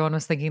that everyone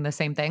was thinking the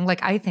same thing.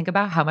 Like I think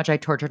about how much I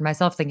tortured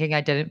myself thinking I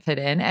didn't fit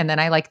in. And then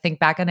I like think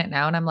back on it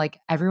now and I'm like,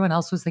 everyone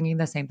else was thinking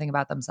the same thing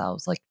about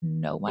themselves. Like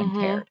no one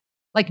cared.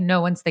 Like no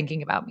one's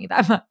thinking about me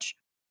that much.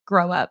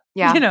 Grow up.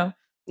 Yeah. You know?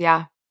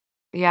 Yeah.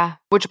 Yeah.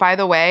 Which by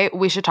the way,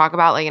 we should talk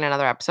about like in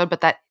another episode,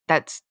 but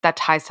that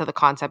ties to the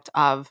concept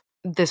of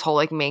this whole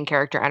like main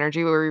character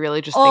energy where we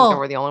really just think that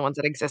we're the only ones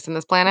that exist in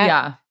this planet.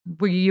 Yeah.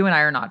 You and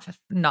I are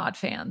not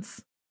fans.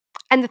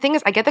 And the thing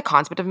is, I get the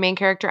concept of main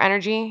character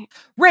energy.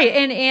 Right.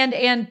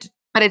 And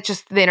but it's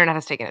just the internet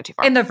has taken it too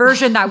far. In the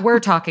version that we're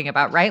talking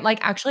about, right? Like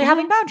actually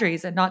having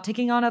boundaries and not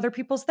taking on other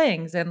people's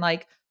things and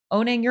like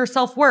owning your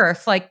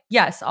self-worth. Like,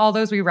 yes, all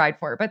those we ride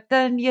for. But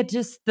then you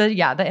just the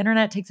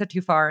internet takes it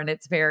too far and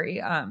it's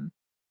very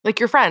like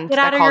your friend. Get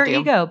out of your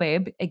ego,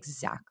 babe.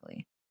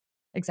 Exactly.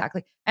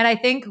 And I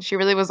think she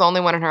really was the only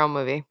one in her own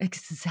movie.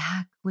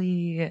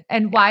 Exactly.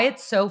 And why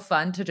it's so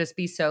fun to just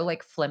be so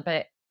like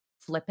flippant.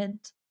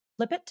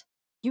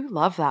 You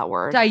love that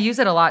word. I use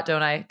it a lot,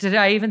 don't I? Did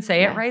I even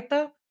say it right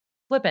though?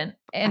 Flippant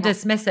and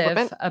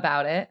dismissive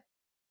about it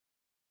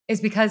is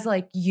because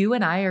like you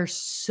and I are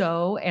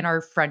so, and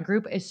our friend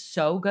group is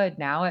so good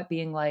now at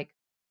being like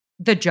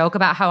the joke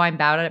about how I'm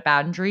bad at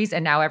boundaries.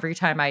 And now every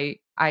time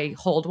I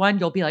hold one,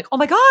 you'll be like, oh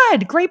my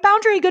God, great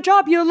boundary. Good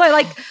job. You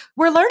like,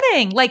 we're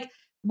learning. Like,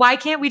 why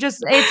can't we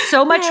just, it's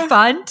so much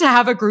fun to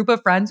have a group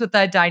of friends with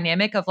the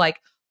dynamic of like,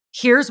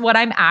 here's what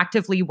I'm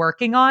actively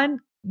working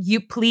on.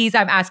 You please,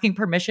 I'm asking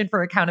permission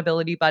for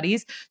accountability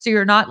buddies. So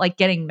you're not like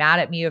getting mad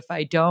at me if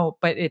I don't,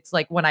 but it's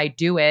like when I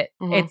do it,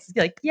 it's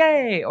like,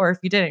 yay. Or if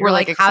you didn't, we're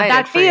like, how'd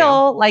that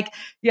feel? Like,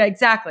 yeah,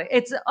 exactly.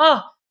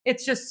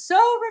 It's just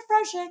so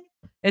refreshing.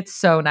 It's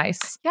so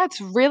nice. Yeah, it's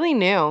really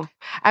new.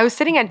 I was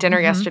sitting at dinner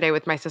yesterday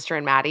with my sister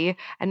and Maddie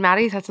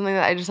said something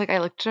that I just like, I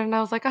looked at her and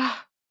I was like, oh,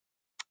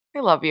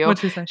 I love you. What'd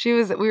she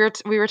say? We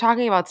were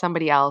talking about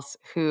somebody else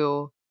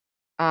who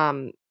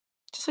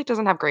just like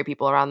doesn't have great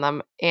people around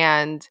them.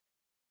 And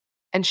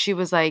she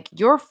was like,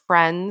 your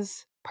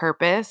friend's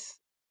purpose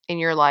in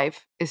your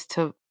life is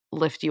to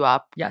lift you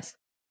up. Yes.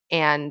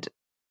 And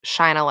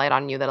shine a light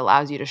on you that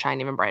allows you to shine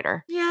even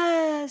brighter.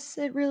 Yes,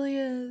 it really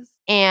is.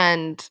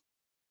 And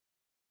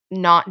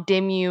not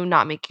dim you,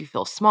 not make you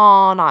feel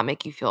small, not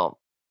make you feel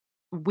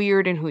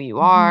weird in who you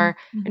are,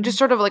 and just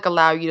sort of like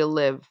allow you to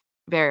live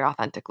very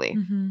authentically.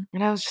 And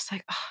I was just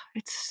like, oh,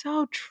 it's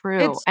so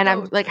true. And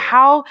I'm like,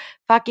 how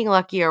fucking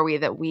lucky are we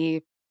that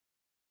we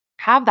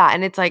have that?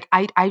 And it's like,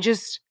 I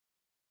just,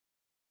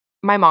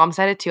 my mom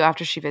said it too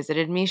after she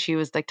visited me. She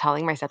was like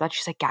telling my stepdad,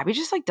 she's like, Gabby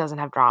just like doesn't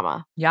have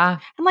drama. Yeah.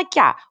 And like,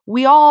 yeah,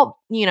 we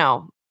all, you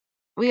know,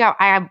 I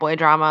have boy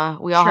drama.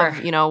 We all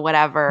have, you know,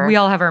 whatever. We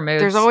all have our moods.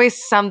 There's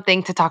always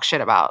something to talk shit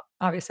about.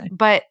 Obviously.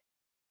 But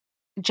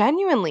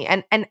genuinely,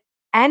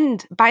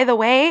 and by the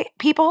way,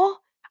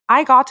 people,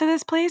 I got to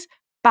this place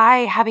by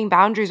having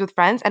boundaries with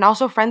friends and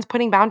also friends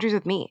putting boundaries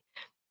with me.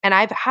 And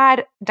I've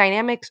had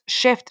dynamics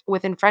shift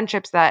within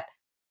friendships that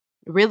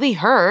really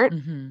hurt.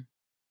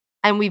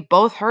 And we've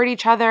both hurt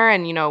each other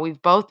and, you know,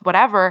 we've both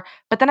whatever.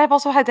 But then I've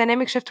also had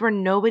dynamic shifts where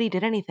nobody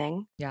did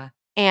anything. Yeah.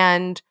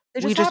 And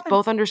we just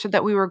both understood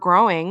that we were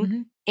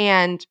growing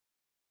and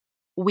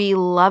we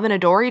love and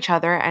adore each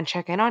other and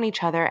check in on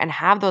each other and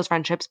have those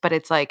friendships. But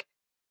it's like,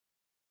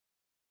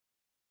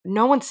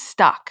 no one's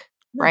stuck,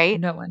 right?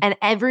 No one.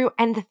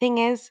 And the thing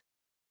is,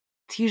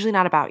 it's usually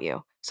not about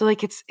you. So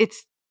like,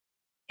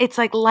 it's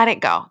like, let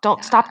it go.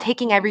 Don't stop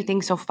taking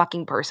everything so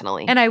fucking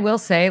personally. And I will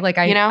say, like,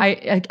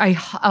 I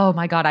oh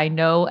my God, I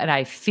know and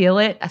I feel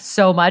it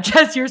so much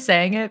as you're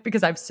saying it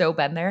because I've so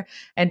been there.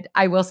 And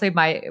I will say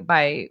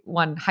my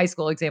one high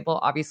school example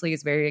obviously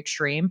is very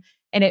extreme.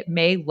 And it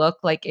may look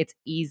like it's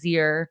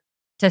easier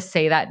to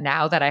say that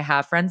now that I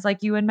have friends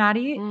like you and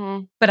Maddie.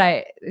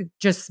 But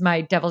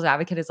my devil's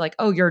advocate is like,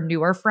 oh, you're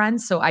newer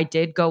friends. So I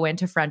did go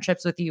into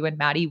friendships with you and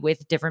Maddie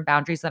with different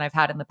boundaries than I've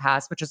had in the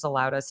past, which has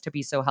allowed us to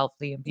be so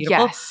healthy and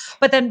beautiful. Yes.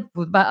 But then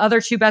my other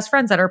two best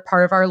friends that are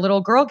part of our little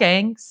girl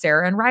gang,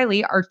 Sarah and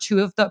Riley, are two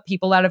of the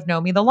people that have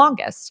known me the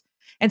longest.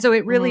 And so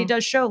it really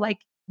does show like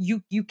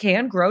you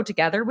can grow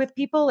together with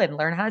people and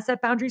learn how to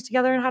set boundaries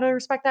together and how to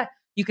respect that.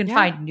 You can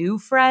find new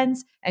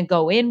friends and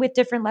go in with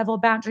different level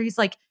of boundaries.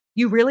 Like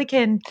you really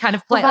can kind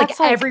of play, like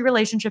every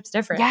relationship's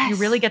different. Yes, you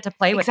really get to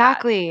play with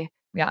exactly.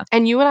 that. Yeah.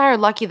 And you and I are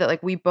lucky that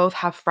like we both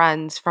have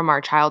friends from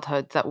our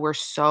childhoods that we're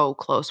so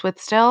close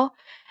with still.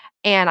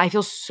 And I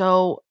feel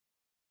so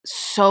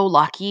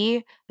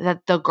lucky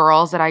that the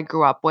girls that I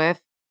grew up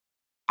with,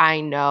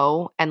 I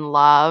know and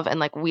love, and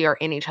like we are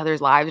in each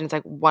other's lives. And it's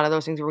like one of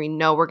those things where we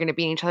know we're going to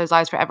be in each other's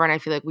lives forever. And I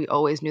feel like we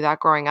always knew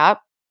that growing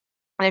up.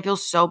 And I feel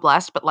so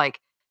blessed, but like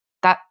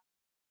that,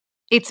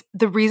 it's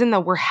the reason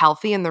that we're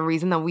healthy and the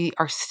reason that we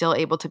are still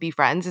able to be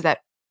friends is that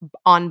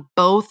on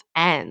both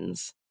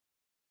ends,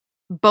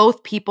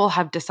 both people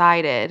have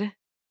decided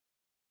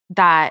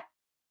that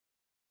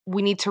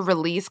we need to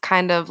release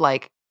kind of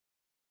like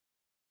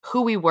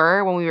who we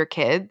were when we were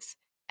kids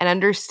and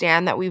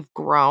understand that we've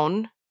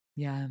grown.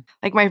 Yeah.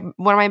 Like one of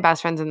my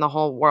best friends in the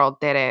whole world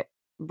did it,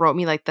 wrote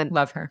me like the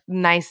love her.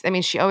 Nice. I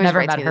mean, she always never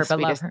writes met me her, the but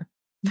sweetest. love her.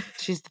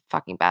 She's the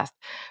fucking best.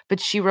 But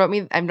she wrote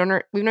me,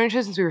 we've known each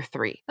other since we were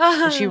 3.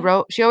 And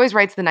she always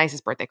writes the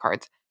nicest birthday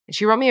cards. And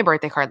she wrote me a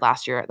birthday card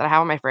last year that I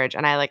have on my fridge.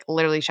 And I like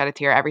literally shed a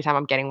tear every time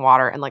I'm getting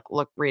water and like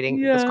reading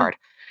this card.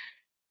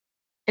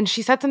 And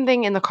she said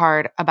something in the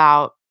card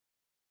about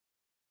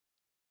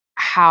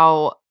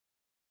how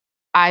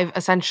I've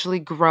essentially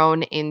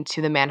grown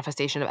into the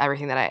manifestation of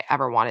everything that I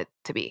ever wanted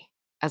to be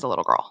as a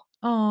little girl.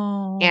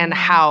 Oh. And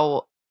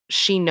how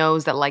she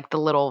knows that like the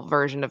little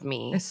version of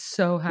me is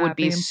so happy would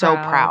be and so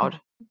proud.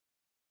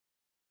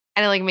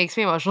 And it like makes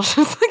me emotional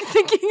just like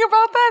thinking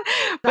about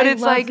that. But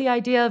it's like the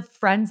idea of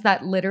friends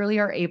that literally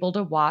are able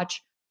to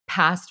watch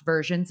past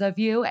versions of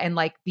you and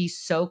like be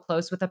so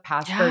close with a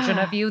past version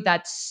of you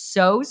that's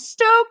so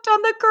stoked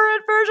on the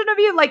current version of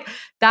you. Like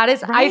that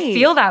is, I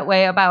feel that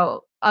way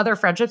about other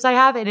friendships I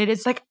have. And it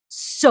is like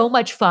so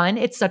much fun.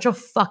 It's such a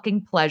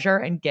fucking pleasure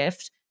and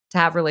gift to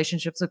have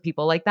relationships with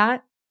people like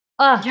that.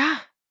 Yeah.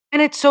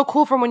 And it's so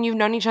cool from when you've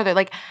known each other.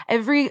 Like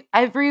every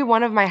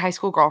one of my high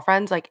school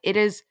girlfriends, like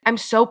I'm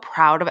so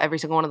proud of every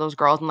single one of those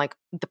girls and like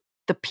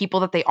the people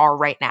that they are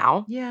right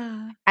now.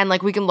 Yeah. And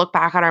like we can look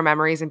back at our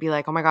memories and be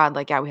like, oh my God,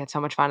 like, yeah, we had so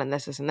much fun and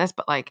this, and this.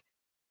 But like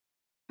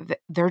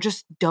they're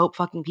just dope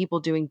fucking people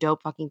doing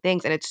dope fucking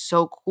things. And it's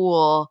so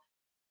cool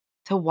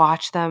to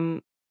watch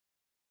them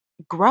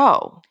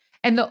grow.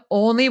 And the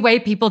only way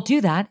people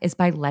do that is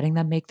by letting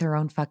them make their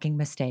own fucking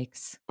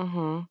mistakes.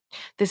 Mm-hmm.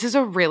 This is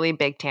a really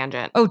big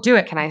tangent. Oh, do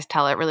it. Can I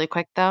tell it really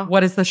quick though?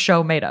 What is the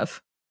show made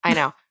of? I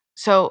know.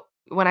 So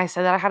when I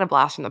said that I had a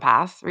blast from the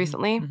past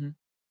recently, Mm-hmm.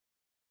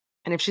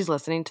 and if she's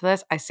listening to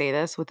this, I say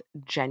this with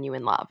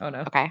genuine love. Oh, no.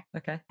 Okay?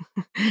 Okay.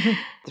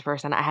 This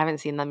person, I haven't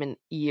seen them in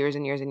years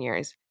and years and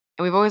years.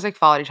 And we've always like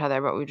followed each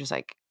other, but we just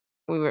like,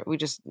 we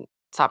just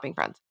stopped being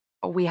friends.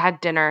 We had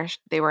dinner.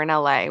 They were in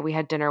LA. We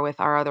had dinner with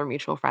our other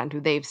mutual friend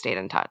who they've stayed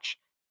in touch.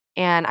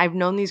 And I've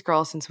known these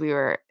girls since we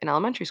were in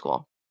elementary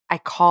school. I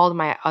called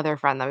my other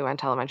friend that we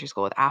went to elementary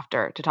school with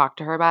after to talk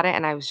to her about it.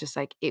 And I was just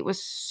like, it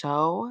was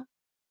so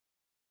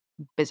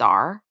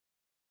bizarre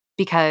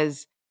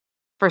because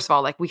first of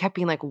all, like we kept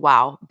being like,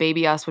 wow,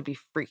 baby us would be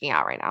freaking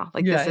out right now.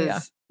 Like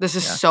this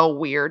is so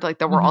weird. Like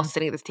that we're all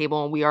sitting at this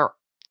table and we are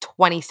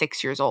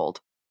 26 years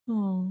old.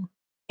 Oh.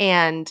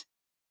 And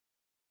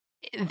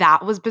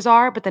that was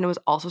bizarre, but then it was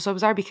also so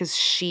bizarre because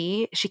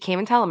she came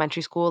into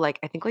elementary school, like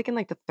I think like in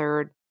like the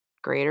 3rd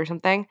grade or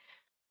something.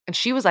 And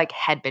she was like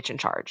head bitch in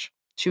charge.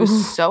 She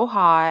was so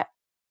hot,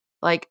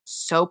 like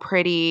so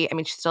pretty. I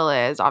mean, she still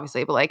is,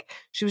 obviously, but like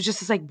she was just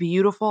this like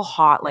beautiful,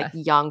 hot, like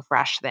young,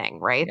 fresh thing,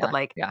 right? Yeah. That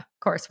like of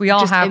course. We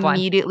all have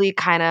immediately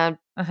kind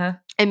of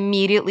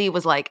immediately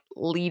was like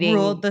leading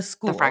ruled the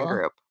school, the friend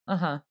group.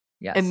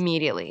 Yes.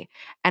 Immediately.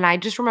 And I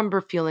just remember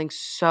feeling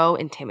so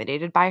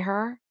intimidated by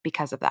her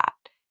because of that.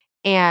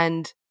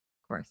 And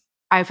of course,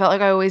 I felt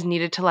like I always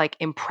needed to like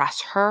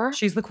impress her.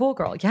 She's the cool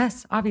girl.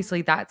 Yes,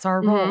 obviously that's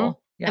our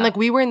role. Yeah. And like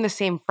we were in the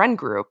same friend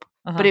group,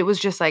 but it was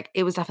just like,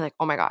 it was definitely like,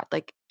 oh my God,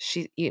 like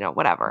she, you know,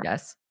 whatever.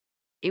 Yes.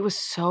 It was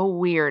so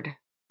weird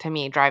to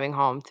me driving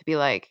home to be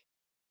like,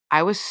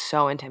 I was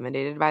so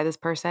intimidated by this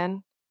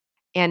person.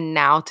 And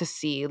now to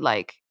see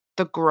like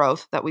the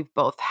growth that we've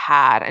both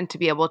had and to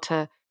be able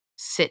to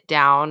sit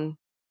down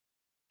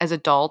as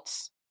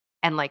adults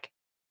and like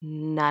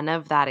none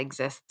of that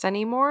exists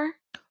anymore.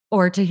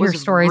 Or to hear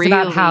stories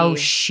about how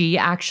she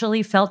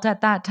actually felt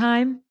at that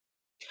time.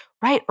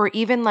 Right. Or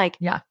even like,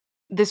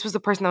 this was the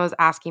person that was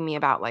asking me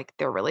about like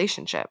their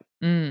relationship.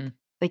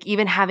 Like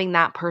even having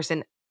that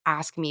person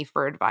ask me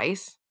for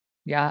advice.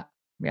 Yeah.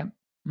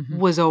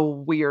 Was a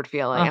weird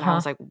feeling. And I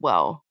was like,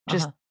 whoa,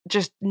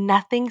 just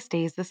nothing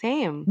stays the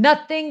same.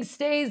 Nothing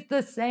stays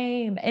the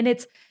same. And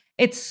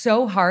it's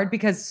so hard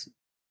because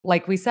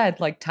like we said,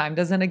 like time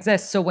doesn't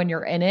exist. So when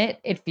you're in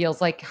it, it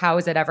feels like, how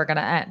is it ever going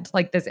to end?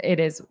 Like this, it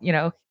is, you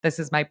know, this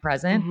is my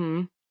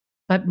present.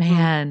 But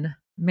man,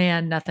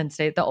 nothing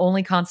stays. The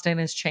only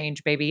constant is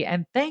change, baby.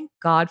 And thank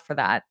God for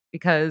that,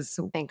 because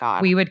thank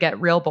God we would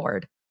get real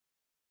bored.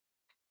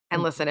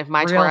 And listen, if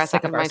my Taurus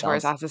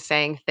is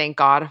saying thank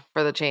God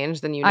for the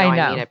change, then you know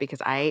I mean it,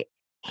 because I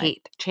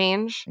hate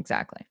change.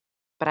 Exactly.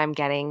 But I'm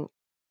getting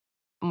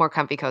more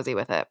comfy cozy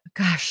with it.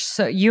 Gosh,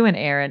 so you and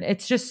Aaron,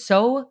 it's just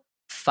so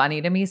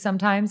funny to me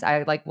sometimes.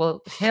 I like,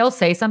 well, he'll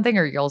say something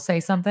or you'll say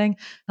something,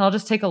 and I'll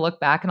just take a look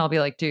back and I'll be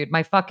like, dude,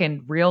 my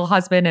fucking real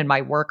husband and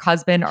my work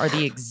husband are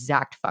the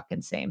exact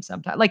fucking same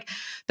sometimes. Like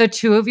the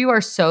two of you are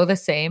so the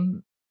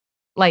same,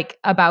 like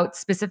about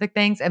specific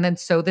things, and then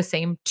so the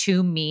same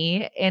to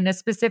me in a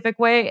specific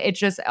way. It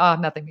just,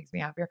 nothing makes me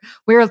happier.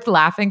 We were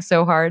laughing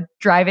so hard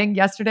driving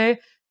yesterday,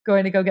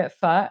 going to go get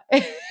pho. We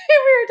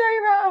were talking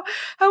about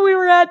how we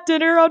were at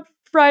dinner on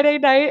Friday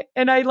night,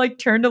 and I like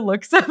turned to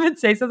look Sam and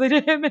say something to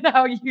him, and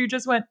how you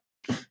just went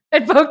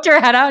and poked your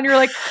head out and you're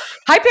like,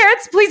 hi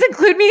parents, please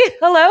include me.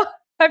 Hello,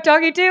 I'm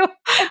talking to.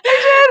 I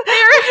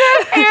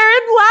did.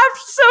 Aaron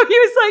laughed, so he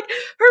was like,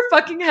 her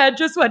fucking head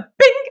just went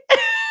bing.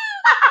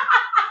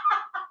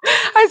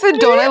 I said,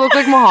 don't I look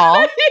like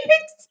Mahal?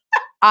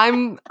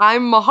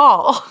 I'm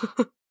Mahal.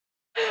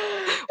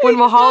 When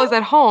Mahal is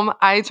at home,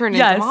 I turn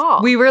into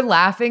Mahal. We were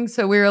laughing,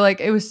 so we were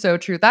like, it was so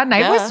true. That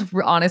night was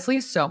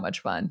honestly so much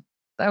fun.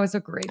 That was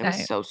a great night. It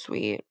was so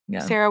sweet.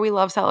 Yeah. Sarah, we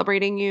love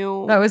celebrating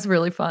you. That was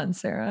really fun,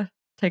 Sarah.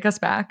 Take us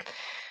back.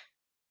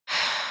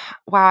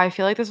 Wow, I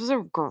feel like this was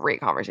a great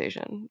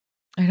conversation.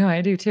 I know,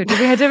 I do too. Did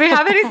we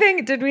have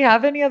anything? Did we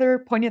have any other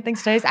poignant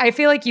things today? I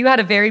feel like you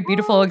had a very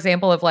beautiful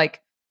example of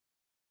like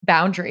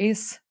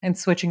boundaries and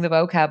switching the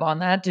vocab on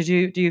that. Do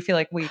you feel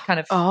like we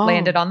kind of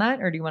landed on that,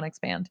 or do you want to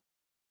expand?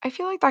 I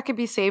feel like that could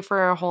be saved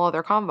for a whole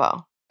other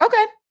convo.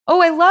 Okay. Oh,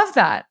 I love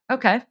that.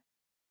 Okay.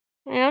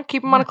 Yeah,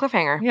 keep them on a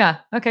cliffhanger. Yeah.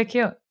 Okay,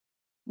 cute.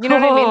 You know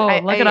what I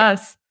mean? Look at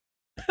us.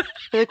 I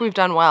feel like we've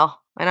done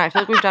well. I know. I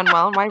feel like we've done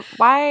well.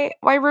 Why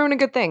ruin a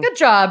good thing? Good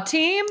job,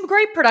 team.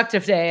 Great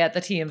productive day at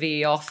the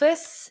TMV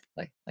office.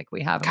 Like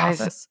we have an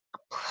office.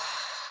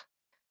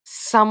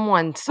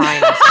 Someone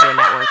sign us to a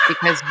network,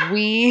 because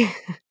we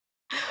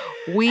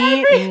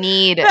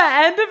need the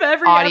end of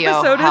every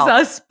episode help. is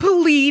us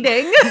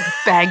pleading,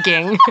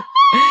 begging.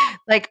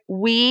 Like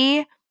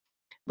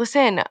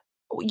listen,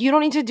 you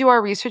don't need to do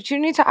our research. You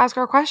don't need to ask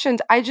our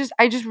questions. I just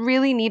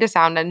really need a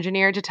sound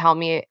engineer to tell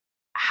me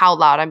how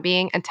loud I'm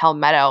being and tell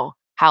Meadow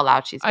how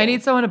loud she's being. I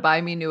need someone to buy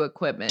me new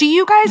equipment. Do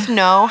you guys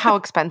know how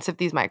expensive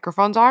these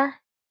microphones are?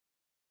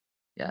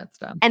 Yeah, it's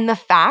dumb. And the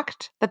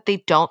fact that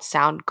they don't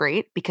sound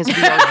great because we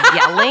are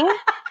yelling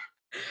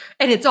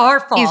and it's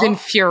our fault is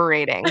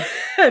infuriating.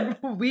 And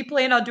we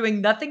plan on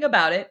doing nothing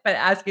about it but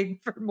asking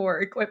for more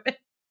equipment.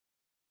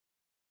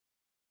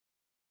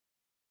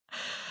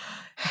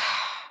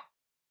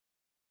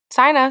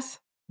 Sign us.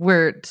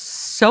 We're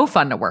so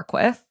fun to work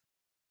with.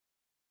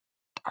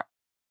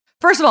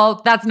 First of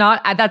all, that's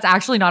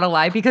actually not a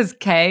lie because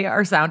Kay,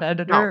 our sound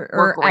editor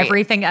or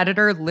everything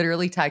editor,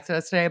 literally texted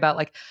us today about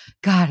like,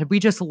 God, we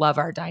just love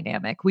our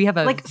dynamic. We have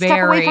a like, very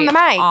step away from the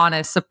mic.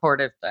 Honest,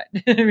 supportive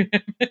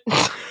dynamic.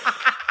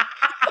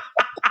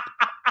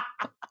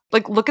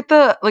 Like, look at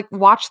the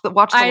watch the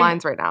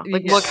lines right now.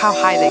 Like, look how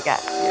high they get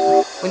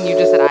when you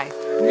just said I.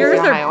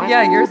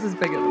 Yours is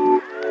bigger.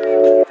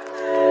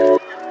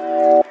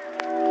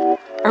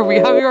 Are we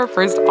having our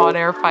first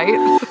on-air fight?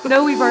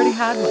 No, we've already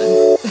had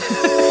one.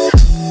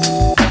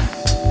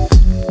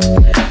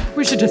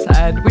 We should just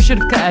end. We should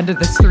have ended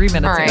this 3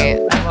 minutes All right.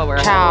 ago. While we're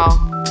Ciao.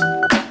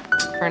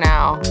 For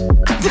now.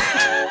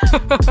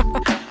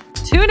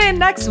 Tune in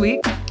next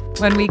week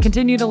when we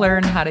continue to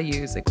learn how to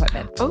use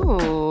equipment.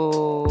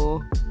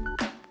 Ooh.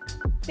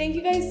 Thank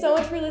you guys so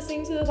much for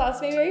listening to the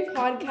Thoughts Mayberry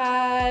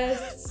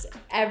podcast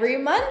every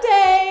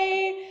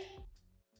Monday.